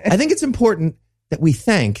 I think it's important that we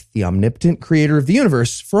thank the omnipotent creator of the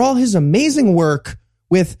universe for all his amazing work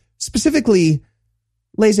with specifically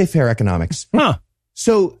laissez-faire economics. Huh.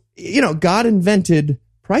 So, God invented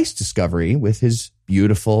price discovery with his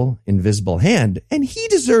beautiful invisible hand, and he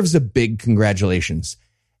deserves a big congratulations.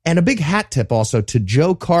 And a big hat tip also to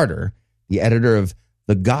Joe Carter, the editor of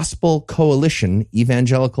the Gospel Coalition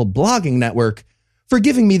Evangelical Blogging Network, for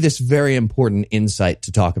giving me this very important insight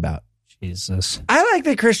to talk about. Jesus. I like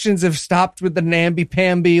that Christians have stopped with the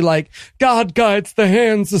namby-pamby, like, God guides the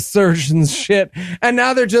hands of surgeons shit. And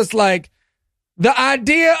now they're just like, the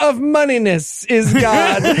idea of moneyness is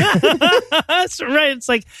God. That's right. It's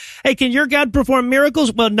like, hey, can your God perform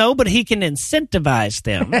miracles? Well, no, but he can incentivize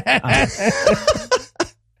them.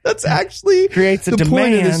 That's actually creates a the demand.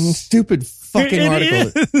 Point of this stupid fucking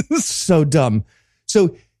article. It's so dumb.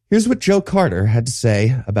 So here's what Joe Carter had to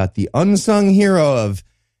say about the unsung hero of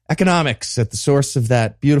economics at the source of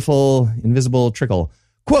that beautiful invisible trickle.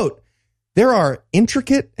 Quote, there are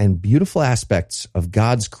intricate and beautiful aspects of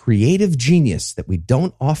God's creative genius that we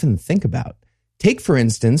don't often think about. Take, for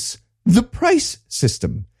instance, the price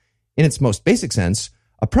system. In its most basic sense,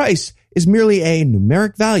 a price is merely a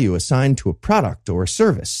numeric value assigned to a product or a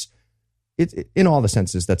service. In all the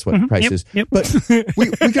senses, that's what price is. Yep. But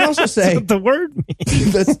we can also say... That's what the word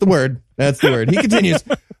means. That's the word. That's the word. He continues.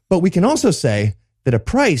 But we can also say that a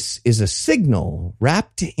price is a signal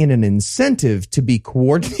wrapped in an incentive to be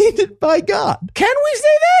coordinated by God. Can we say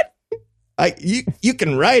that? You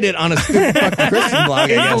can write it on a stupid fucking Christian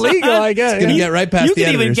blog. It's illegal, I guess. It's going to get right past the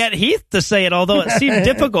editors. You can even get Heath to say it, although it seemed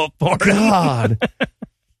difficult for him. God.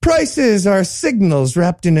 Prices are signals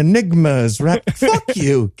wrapped in enigmas. Fuck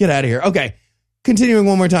you. Get out of here. Okay. Continuing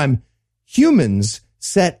one more time. Humans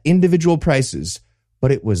set individual prices,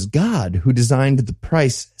 but it was God who designed the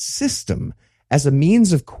price system as a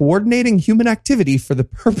means of coordinating human activity for the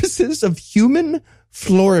purposes of human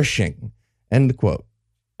flourishing. End quote.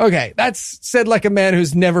 Okay, that's said like a man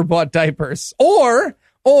who's never bought diapers. Or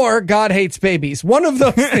or God hates babies. One of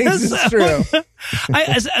those things is true.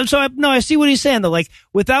 I see what he's saying though. Like,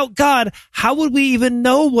 without God, how would we even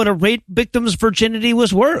know what a rape victim's virginity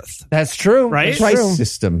was worth? That's true. Right? Price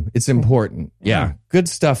system. It's important. Yeah. Good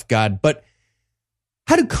stuff, God. But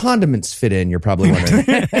how do condiments fit in? You're probably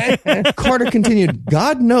wondering. Carter continued,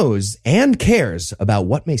 God knows and cares about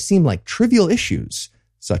what may seem like trivial issues,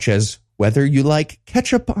 such as whether you like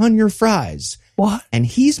ketchup on your fries. What? And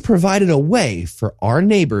he's provided a way for our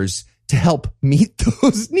neighbors to help meet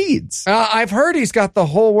those needs. I've heard he's got the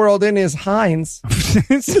whole world in his hinds.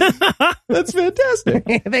 That's fantastic.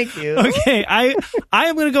 Thank you. Okay, I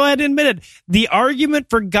am going to go ahead and admit it. The argument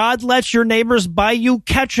for God lets your neighbors buy you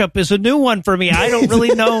ketchup is a new one for me. I don't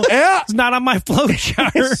really know. It's not on my flow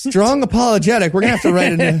chart. Strong apologetic. We're going to have to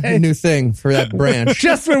write a new thing for that branch.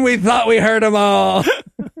 Just when we thought we heard them all.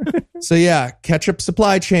 So yeah, ketchup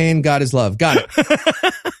supply chain, God is love. Got it.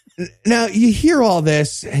 Now, you hear all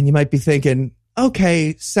this and you might be thinking,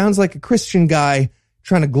 okay, sounds like a Christian guy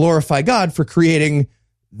trying to glorify God for creating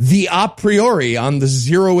the a priori on the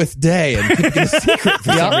 0th day and keeping it a secret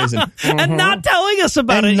for some reason. And not telling us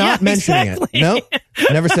about and it. not mentioning it. Nope.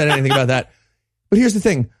 Never said anything about that. But here's the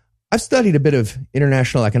thing. I've studied a bit of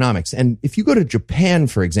international economics. And if you go to Japan,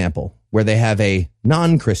 for example, where they have a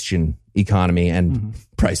non-Christian economy and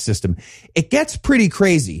price system, it gets pretty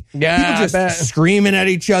crazy. Yeah, people just screaming at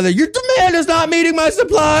each other. Your demand is not meeting my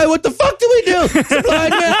supply. What the fuck do we do? Supply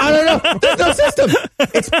and demand. I don't know. There's no system.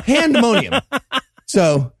 It's pandemonium.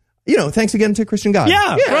 So, thanks again to Christian God.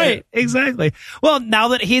 Yeah, right. Exactly. Well, now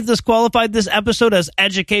that Heath has qualified this episode as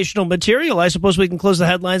educational material, I suppose we can close the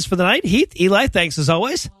headlines for the night. Heath, Eli, thanks as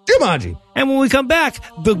always. Jumanji. And when we come back,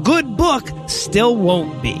 the good book still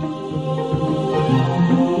won't be.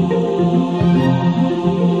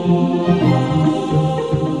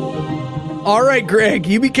 All right, Greg,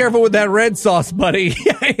 you be careful with that red sauce, buddy.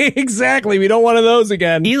 Exactly. We don't want one of those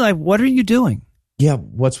again. Eli, what are you doing? Yeah,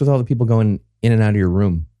 what's with all the people going in and out of your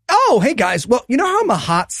room? Oh, hey, guys. Well, you know how I'm a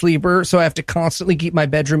hot sleeper, so I have to constantly keep my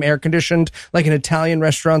bedroom air conditioned like an Italian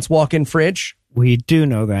restaurant's walk-in fridge? We do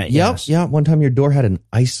know that, yes. Yeah, one time your door had an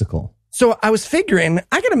icicle. So I was figuring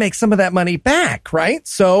I got to make some of that money back, right?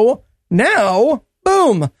 So now,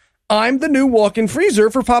 boom, I'm the new walk-in freezer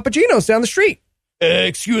for Papa Gino's down the street.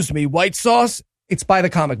 Excuse me, white sauce? It's by the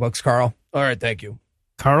comic books, Carl. All right, thank you.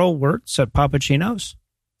 Carl works at Papa Gino's?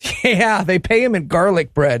 Yeah, they pay him in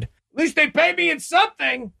garlic bread. At least they pay me in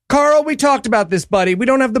something. Carl, we talked about this, buddy. We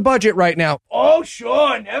don't have the budget right now. Oh,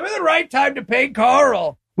 sure. Never the right time to pay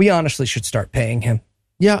Carl. We honestly should start paying him.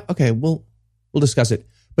 Yeah, okay, we'll discuss it.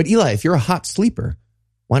 But Eli, if you're a hot sleeper,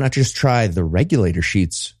 why not just try the regulator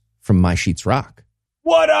sheets from My Sheets Rock?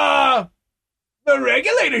 What, the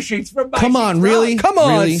regulator sheets from My Come Sheets on, Rock? really? Come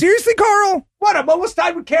on, Really? seriously, Carl? What, I'm almost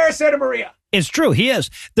tied with Cara Santa Maria. It's true, he is.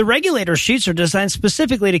 The regulator sheets are designed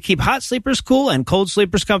specifically to keep hot sleepers cool and cold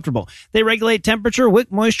sleepers comfortable. They regulate temperature,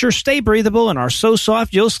 wick moisture, stay breathable, and are so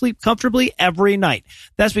soft you'll sleep comfortably every night.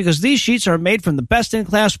 That's because these sheets are made from the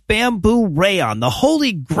best-in-class bamboo rayon, the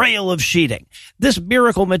holy grail of sheeting. This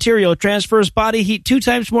miracle material transfers body heat 2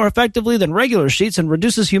 times more effectively than regular sheets and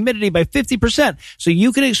reduces humidity by 50%, so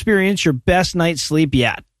you can experience your best night's sleep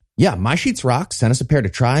yet. Yeah, My Sheets Rock sent us a pair to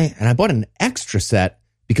try, and I bought an extra set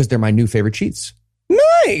because they're my new favorite sheets.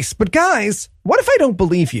 Nice. But guys, what if I don't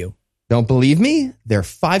believe you? Don't believe me? Their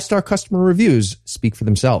 5-star customer reviews speak for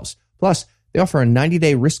themselves. Plus, they offer a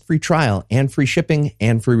 90-day risk-free trial and free shipping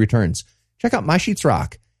and free returns. Check out My Sheets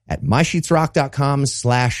Rock at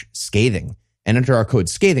mysheetsrock.com/scathing and enter our code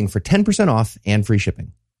scathing for 10% off and free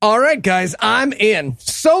shipping. All right, guys, I'm in.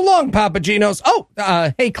 So long, Papa Gino's. Oh,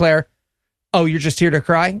 hey, Claire. Oh, you're just here to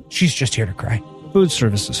cry? She's just here to cry. Food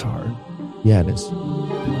service is hard. Yeah, it is.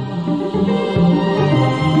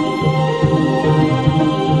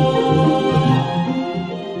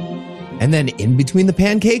 And then in between the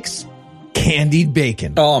pancakes, candied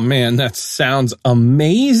bacon. Oh, man, that sounds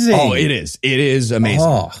amazing. Oh, it is. It is amazing.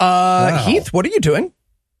 Oh, wow. Heath, what are you doing?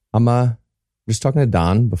 I'm just talking to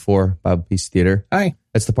Don before Bible Peace Theater. Hi.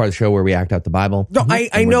 That's the part of the show where we act out the Bible. No,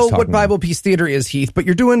 I know what Bible Peace Theater is, Heath, but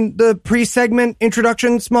you're doing the pre-segment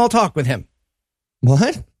introduction small talk with him.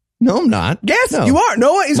 What? No, I'm not. Yes, No. you are.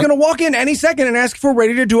 Noah is going to walk in any second and ask if we're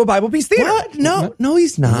ready to do a Bible Peace Theater. What? No,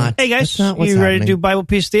 he's not. Hey, guys, That's not what's you ready to happening. do Bible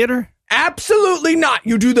Peace Theater? Absolutely not.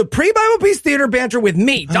 You do the pre-Bible Peace Theater banter with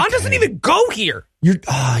me. Don doesn't even go here. You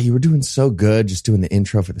were doing so good just doing the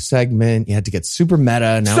intro for the segment. You had to get super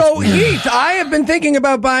meta. Now So, it's weird. Heath, I have been thinking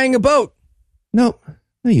about buying a boat. No,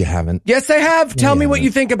 you haven't. Yes, I have. Tell me what haven't.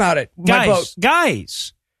 you think about it. My boat.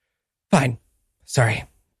 Guys. Fine. Sorry.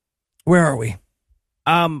 Where are we?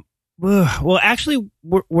 Well, actually,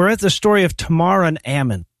 we're at the story of Tamar and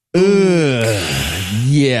Ammon.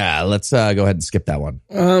 Yeah, let's go ahead and skip that one.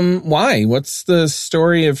 Why? What's the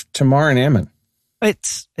story of Tamar and Ammon?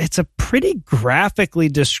 It's a pretty graphically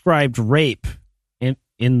described rape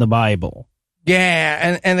in the Bible.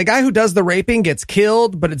 Yeah, and the guy who does the raping gets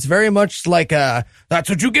killed, but it's very much like a "that's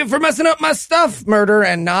what you get for messing up my stuff" murder,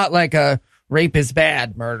 and not like a rape is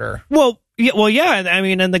bad murder. Well, yeah. I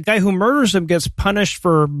mean, and the guy who murders him gets punished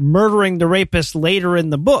for murdering the rapist later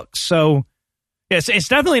in the book. So it's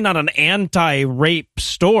definitely not an anti-rape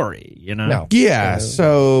story, you know? No. Yeah,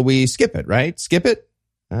 so we skip it, right? Skip it?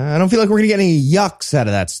 I don't feel like we're going to get any yucks out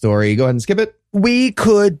of that story. Go ahead and skip it. We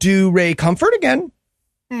could do Ray Comfort again.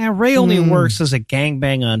 Yeah, Ray only works as a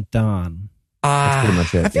gangbang on Dawn. That's pretty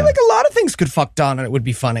much it. I feel like a lot of things could fuck Dawn and it would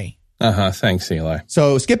be funny. Thanks, Eli.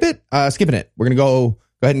 So skip it. Skipping it. We're going to go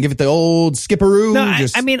ahead and give it the old skipperoo. No,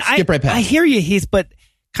 Just I mean, skip right past. I hear you, Heath, but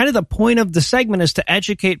kind of the point of the segment is to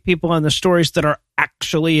educate people on the stories that are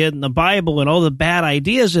actually in the Bible and all the bad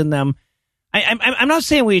ideas in them. I'm not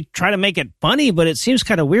saying we try to make it funny, but it seems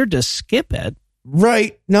kind of weird to skip it.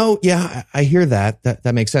 Right. No, yeah, I hear that.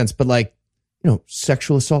 That makes sense. But like,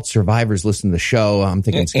 sexual assault survivors listen to the show. I'm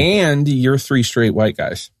thinking. And you're 3 straight white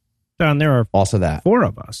guys. Don, there are also that 4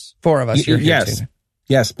 of us. 4 of us.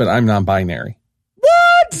 Yes, but I'm non-binary.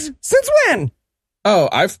 What? Since when? Oh,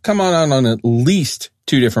 I've come on at least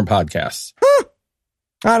 2 different podcasts. Huh.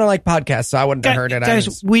 I don't like podcasts, so I wouldn't have heard it.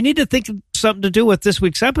 Guys, we need to think of something to do with this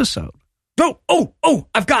week's episode. Oh,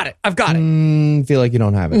 I've got it. Feel like you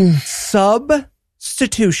don't have it.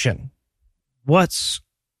 Substitution. What's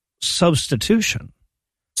substitution?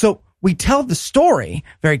 So we tell the story,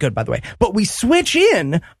 very good, by the way, but we switch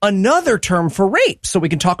in another term for rape so we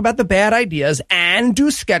can talk about the bad ideas and do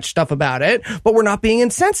sketch stuff about it, but we're not being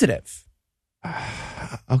insensitive.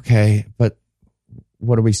 Okay, but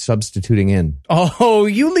what are we substituting in? Oh,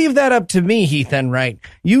 you leave that up to me, Heath Enright.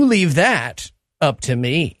 You leave that up to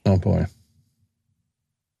me. Oh, boy.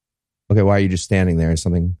 Okay, why are you just standing there? Is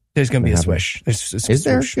something... There's going to be a swish. Is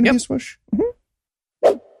there going to be a swish?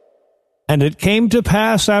 Mm-hmm. And it came to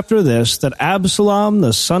pass after this that Absalom,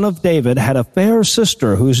 the son of David, had a fair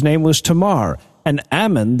sister whose name was Tamar, and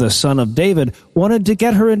Ammon, the son of David, wanted to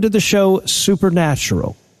get her into the show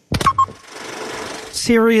Supernatural.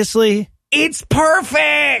 Seriously? It's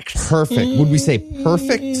perfect. Perfect. Would we say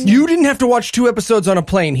perfect? You didn't have to watch 2 episodes on a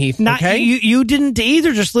plane, Heath. Okay? You didn't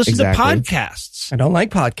either. Just listen to podcasts. I don't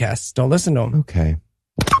like podcasts. Don't listen to them. Okay.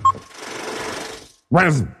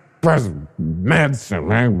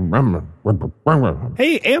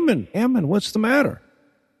 Hey, Ammon, what's the matter?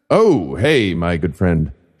 Oh, hey, my good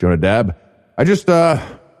friend, Jonadab. I just,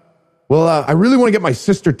 I really want to get my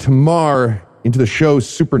sister Tamar into the show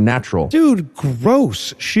Supernatural. Dude,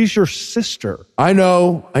 gross. She's your sister. I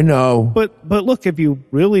know. But look, if you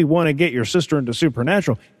really want to get your sister into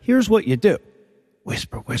Supernatural, here's what you do.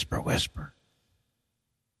 Whisper, whisper, whisper.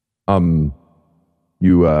 You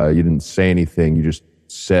didn't say anything. You just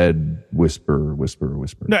said whisper, whisper,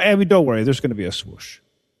 whisper. No, I mean, don't worry. There's going to be a swoosh.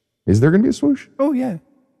 Is there going to be a swoosh? Oh, yeah.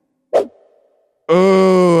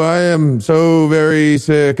 Oh, I am so very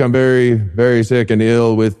sick. I'm very, very sick and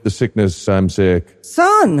ill with the sickness. I'm sick.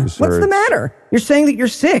 Son, what's the matter? You're saying that you're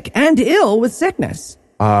sick and ill with sickness.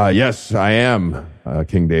 Yes, I am,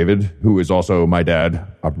 King David, who is also my dad,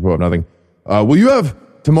 apropos of nothing. Will you have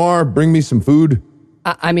Tamar bring me some food?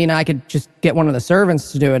 I mean, I could just get one of the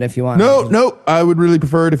servants to do it if you want. No, I would really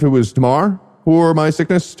prefer it if it was Tamar for my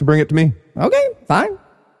sickness to bring it to me. Okay, fine.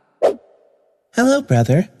 Hello,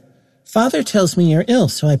 brother. Father tells me you're ill,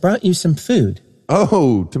 so I brought you some food.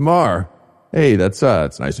 Oh, Tamar. Hey, that's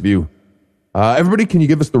nice of you. Everybody, can you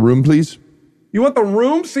give us the room, please? You want the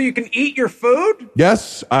room so you can eat your food?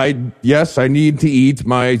 Yes, I need to eat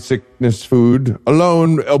my sickness food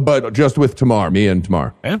alone, but just with Tamar, me and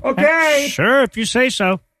Tamar. Okay. Sure, if you say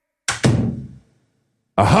so.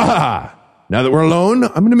 Aha! Now that we're alone,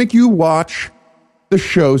 I'm going to make you watch the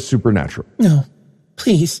show Supernatural. No,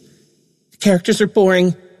 please. The characters are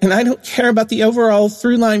boring, and I don't care about the overall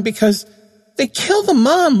through line because they kill the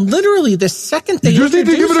mom literally the second they introduce her. You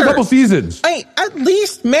just need to give it a couple seasons. Hey, at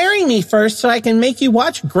least marry me first so I can make you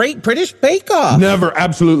watch Great British Bake Off. Never,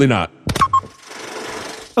 absolutely not.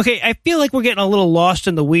 Okay, I feel like we're getting a little lost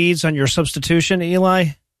in the weeds on your substitution, Eli.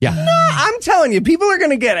 Yeah. No, I'm telling you, people are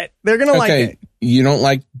going to get it. They're going to like it. You don't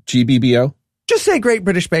like GBBO? Just say Great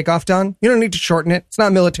British Bake Off, Don. You don't need to shorten it. It's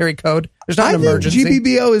not military code. There's not an emergency.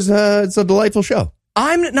 GBBO is it's a delightful show.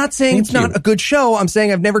 I'm not saying it's not a good show. I'm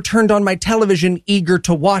saying I've never turned on my television eager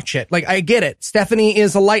to watch it. Like, I get it. Stephanie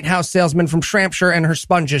is a lighthouse salesman from Shropshire and her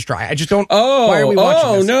sponge is dry. I just don't. Why are we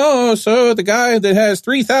watching this? No. So the guy that has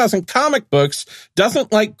 3,000 comic books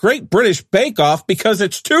doesn't like Great British Bake Off because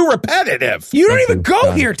it's too repetitive. You don't even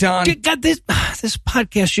go here, Don. God, this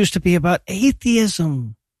podcast used to be about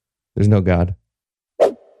atheism. There's no God.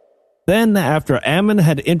 Then, after Ammon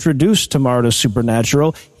had introduced Tamar to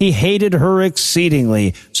supernatural, he hated her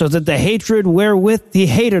exceedingly, so that the hatred wherewith he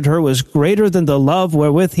hated her was greater than the love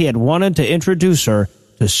wherewith he had wanted to introduce her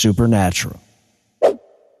to supernatural.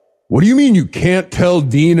 What do you mean you can't tell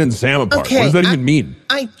Dean and Sam apart? Okay, what does that even mean?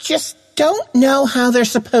 I just don't know how they're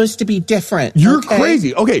supposed to be different. You're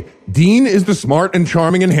crazy. Okay, Dean is the smart and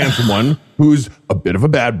charming and handsome one who's a bit of a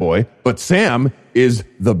bad boy, but Sam is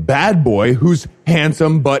the bad boy who's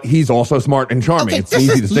handsome, but he's also smart and charming. Okay, it's an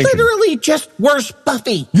easy distinction. Literally just worse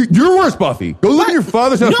Buffy. You're worse, Buffy. Go live in your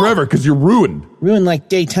father's house forever because you're ruined. Ruined like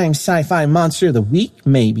daytime sci-fi monster of the week,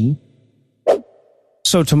 maybe.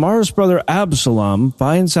 So Tamar's brother Absalom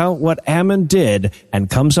finds out what Ammon did and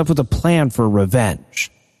comes up with a plan for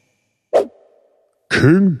revenge.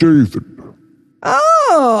 King David.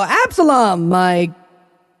 Oh, Absalom, my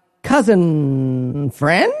cousin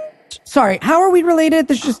friend? Sorry, how are we related?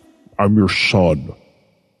 There's just... I'm your son.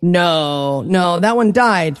 No, that one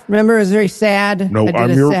died. Remember, it was very sad. No,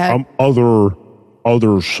 I'm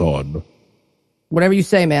other son. Whatever you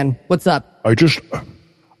say, man. What's up?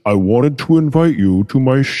 I wanted to invite you to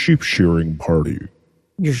my sheep shearing party.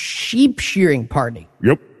 Your sheep shearing party?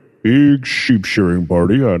 Yep, big sheep shearing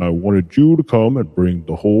party, and I wanted you to come and bring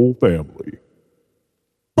the whole family.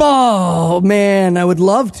 Oh, man, I would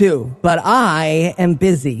love to, but I am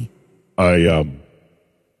busy. I,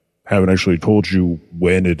 haven't actually told you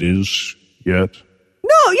when it is yet.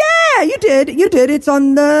 No, yeah, you did. It's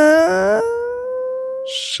on the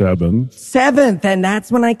 7th, and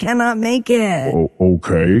that's when I cannot make it. Oh,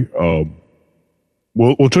 okay.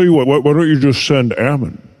 Well, I'll tell you what. Why don't you just send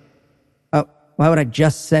Ammon? Oh, why would I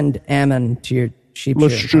just send Ammon to your sheep?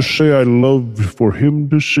 Let's just say I love for him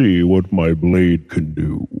to see what my blade can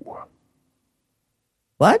do.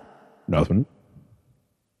 What? Nothing.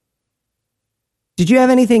 Did you have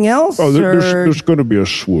anything else? Oh, there's going to be a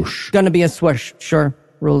swoosh. Going to be a swoosh. Sure.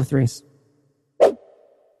 Rule of threes.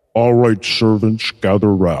 All right, servants,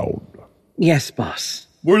 gather round. Yes, boss.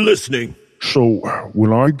 We're listening. So,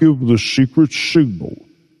 when I give the secret signal,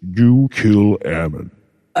 you kill Ammon.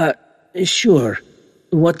 Sure.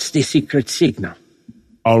 What's the secret signal?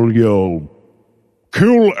 I'll yell,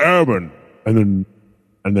 kill Ammon, and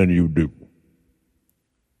then you do.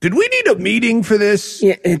 Did we need a meeting for this?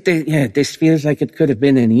 Yeah, this feels like it could have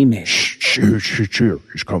been an email. Cheer,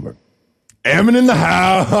 he's coming. Ammon in the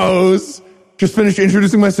house. Just finished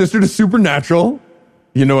introducing my sister to supernatural.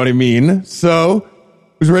 You know what I mean? So,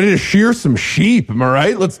 who's ready to shear some sheep? Am I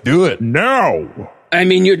right? Let's do it. Now! I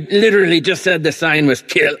mean, you literally just said the sign was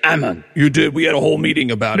kill Ammon. You did. We had a whole meeting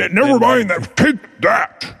about it. Never mind that. Take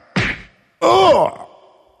that. Oh!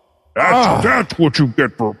 That's what you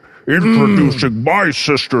get for introducing my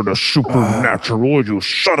sister to supernatural, you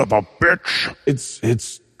son of a bitch.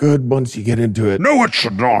 It's good once you get into it. No, it's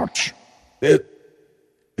not. It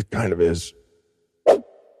kind of is.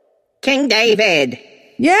 King David.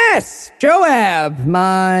 Yes, Joab,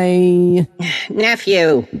 my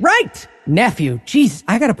nephew. Right, nephew. Jeez,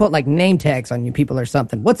 I gotta put like name tags on you people or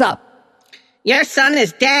something. What's up? Your son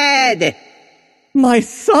is dead. My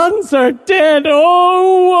sons are dead.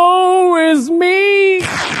 Oh, woe is me.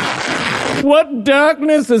 What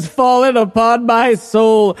darkness has fallen upon my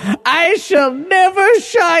soul. I shall never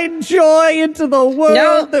shine joy into the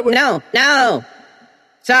world. No.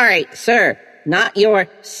 Sorry, sir. Not your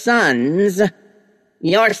sons.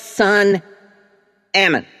 Your son,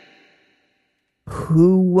 Ammon.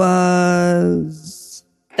 Who was?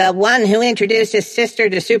 The one who introduced his sister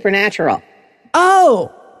to supernatural.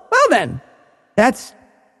 Oh, well then. That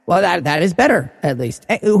is better, at least.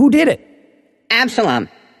 Who did it? Absalom.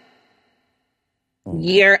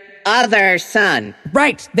 Your other son.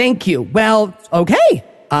 Right, thank you. Well, okay.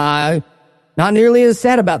 Not nearly as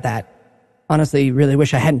sad about that. Honestly, really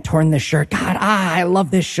wish I hadn't torn this shirt. God, I love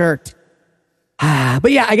this shirt.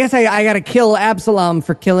 But yeah, I guess I gotta kill Absalom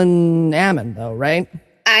for killing Ammon, though, right?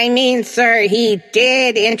 I mean, sir, he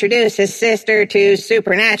did introduce his sister to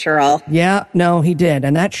supernatural. Yeah, no, he did.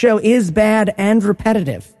 And that show is bad and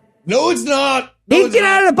repetitive. No, it's not. Get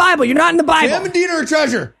out of the Bible. You're not in the Bible. Sam and Dean are a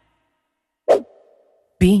treasure.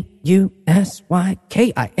 BUSYKINGEY,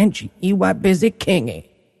 busy kingy.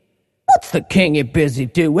 What's the kingy busy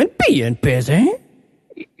doing? Being busy.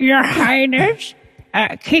 Your Highness,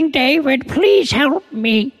 King David, please help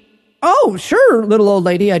me. Oh, sure, little old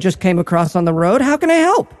lady I just came across on the road. How can I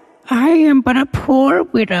help? I am but a poor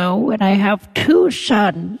widow, and I have 2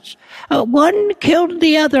 sons. One killed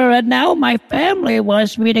the other, and now my family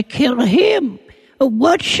wants me to kill him.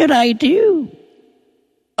 What should I do?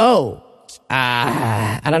 Oh,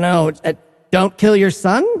 I don't know. Don't kill your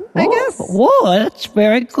son, I guess? Whoa, that's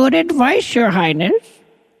very good advice, Your Highness.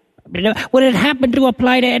 Would it happen to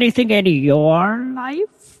apply to anything in your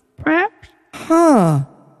life, perhaps? Huh.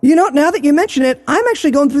 You know, now that you mention it, I'm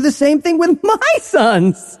actually going through the same thing with my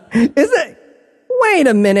sons. Wait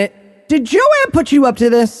a minute. Did Joab put you up to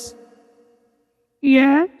this?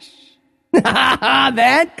 Yes.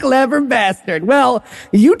 That clever bastard. Well,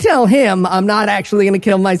 you tell him I'm not actually going to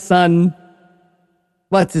kill my son.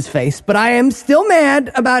 What's his face? But I am still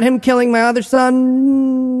mad about him killing my other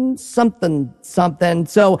son. Something.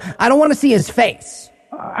 So I don't want to see his face.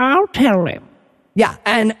 I'll tell him. Yeah,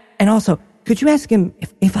 and also, could you ask him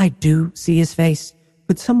if I do see his face,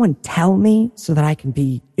 could someone tell me so that I can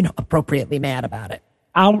be, appropriately mad about it?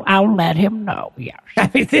 I'll let him know, yes.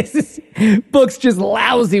 I mean, book's just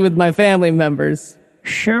lousy with my family members.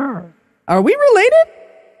 Sure. Are we related?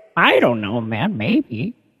 I don't know, man.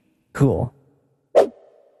 Maybe. Cool.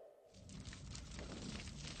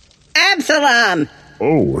 Absalom!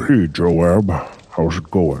 Oh, hey, Joab. How's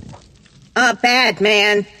it going? Bad,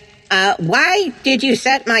 man. Why did you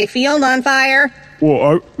set my field on fire?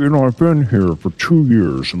 Well, I've been here for 2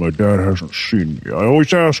 years and my dad hasn't seen me. I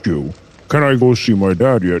always ask you, can I go see my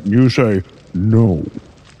dad yet? And you say, no.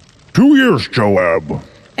 2 years, Joab.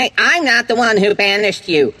 Hey, I'm not the one who banished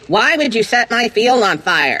you. Why would you set my field on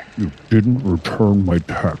fire? You didn't return my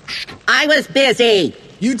text. I was busy.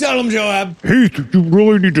 You tell him, Joab. Heath, you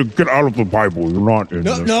really need to get out of the Bible. You're not in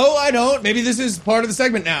this. No, I don't. Maybe this is part of the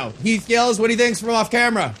segment now. Heath yells what he thinks from off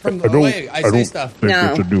camera. From the way I say stuff. I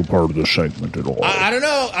don't think it's a new part of the segment at all. I don't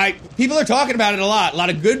know. People are talking about it a lot. A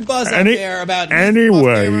lot of good buzz out there about Heath off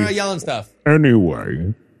camera yelling stuff.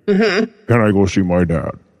 Anyway, can I go see my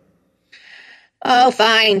dad? Oh,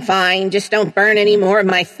 fine. Just don't burn any more of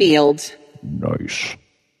my fields. Nice.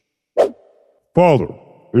 Father,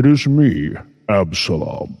 it is me,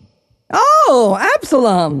 Absalom. Oh,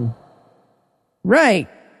 Absalom. Right.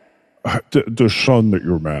 The son that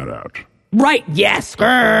you're mad at. Right, yes.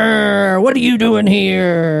 Grr, what are you doing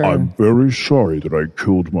here? I'm very sorry that I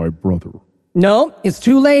killed my brother. No, it's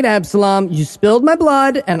too late, Absalom. You spilled my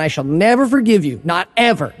blood, and I shall never forgive you. Not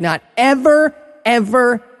ever. Not ever,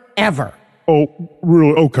 ever, ever. Oh,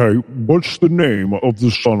 really? Okay, what's the name of the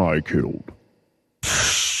son I killed?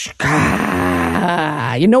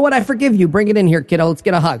 You know what? I forgive you. Bring it in here, kiddo. Let's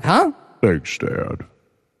get a hug, huh? Thanks, Dad.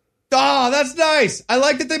 Oh, that's nice. I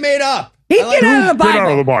like that they made up. Get out of the Bible. Get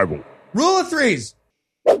out of the Bible. Rule of threes.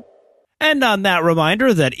 And on that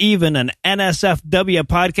reminder that even an NSFW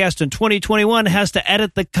podcast in 2021 has to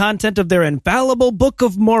edit the content of their infallible book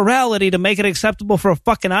of morality to make it acceptable for a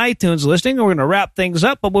fucking iTunes listing, we're going to wrap things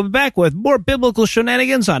up, but we'll be back with more biblical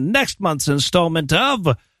shenanigans on next month's installment of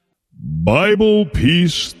Bible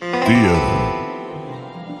Peace Theater.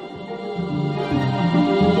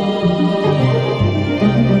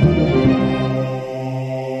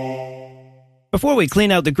 Before we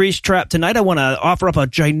clean out the grease trap tonight, I want to offer up a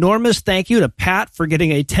ginormous thank you to Pat for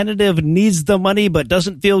getting a tentative needs the money but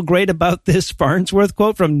doesn't feel great about this Farnsworth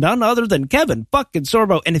quote from none other than Kevin fucking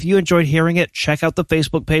Sorbo. And if you enjoyed hearing it, check out the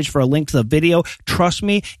Facebook page for a link to the video. Trust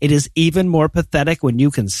me, it is even more pathetic when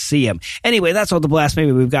you can see him. Anyway, that's all the blasphemy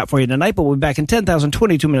we've got for you tonight, but we'll be back in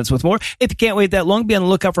 10,022 minutes with more. If you can't wait that long, be on the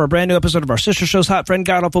lookout for a brand new episode of our sister show's Hot Friend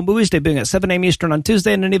God Awful Movies, debuting at 7 a.m. Eastern on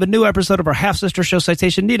Tuesday, and an even new episode of our half-sister show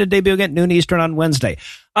Citation Needed, debuting at noon Eastern on Wednesday.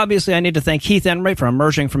 Obviously, I need to thank Heath Enright for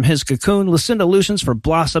emerging from his cocoon, Lucinda Lucians for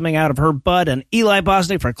blossoming out of her bud, and Eli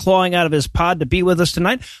Bosnick for clawing out of his pod to be with us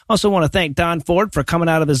tonight. Also want to thank Don Ford for coming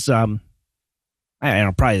out of his,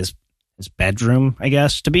 probably his bedroom, I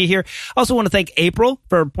guess, to be here. Also want to thank April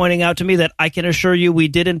for pointing out to me that I can assure you we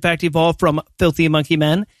did, in fact, evolve from Filthy Monkey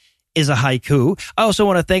Men is a haiku. I also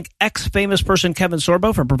want to thank ex-famous person Kevin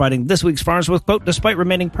Sorbo for providing this week's Farnsworth quote, despite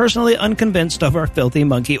remaining personally unconvinced of our filthy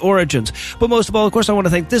monkey origins. But most of all, of course, I want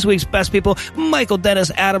to thank this week's best people: Michael Dennis,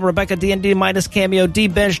 Adam, Rebecca, D&D minus Cameo,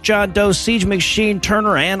 D-Bench, John Doe, Siege McSheen,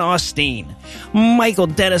 Turner, and Austin. Michael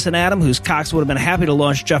Dennis and Adam, whose cocks would have been happy to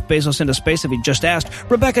launch Jeff Bezos into space if he just asked.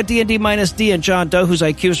 Rebecca, D&D minus D, and John Doe, whose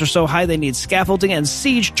IQs are so high they need scaffolding. And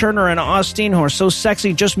Siege, Turner, and Austin, who are so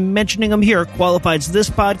sexy just mentioning them here qualifies this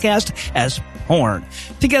podcast as porn.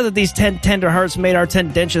 Together, these 10 tender hearts made our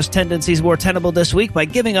tendentious tendencies more tenable this week by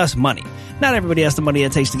giving us money. Not everybody has the money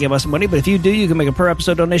it takes to give us money, but if you do, you can make a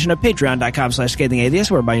per-episode donation at patreon.com/scathingatheist,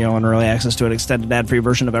 whereby you'll earn early access to an extended ad-free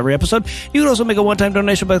version of every episode. You can also make a one-time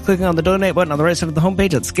donation by clicking on the donate button on the right side of the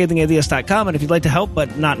homepage at scathingatheist.com, and if you'd like to help,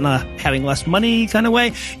 but not in a having less money kind of way,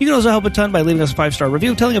 you can also help a ton by leaving us a 5-star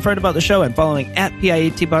review, telling a friend about the show, and following at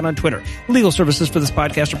PIATBot on Twitter. Legal services for this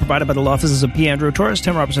podcast are provided by the law offices of P. Andrew Torres.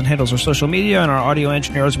 Tim Robertson handles our social media, and our audio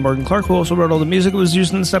engineer is Morgan Clark, who also wrote all the music that was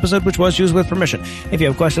used in this episode, which was used with permission. If you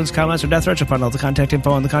have questions, comments, or death threats, you'll find all the contact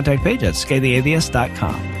info on the contact page at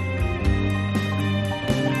scathingatheist.com.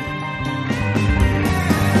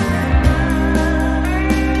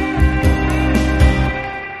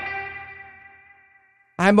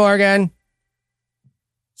 Hi, Morgan.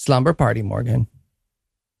 Slumber party, Morgan.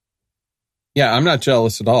 Yeah, I'm not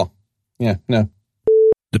jealous at all. Yeah, no.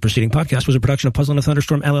 The preceding podcast was a production of Puzzle and a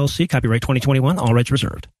Thunderstorm, LLC, copyright 2021, all rights reserved.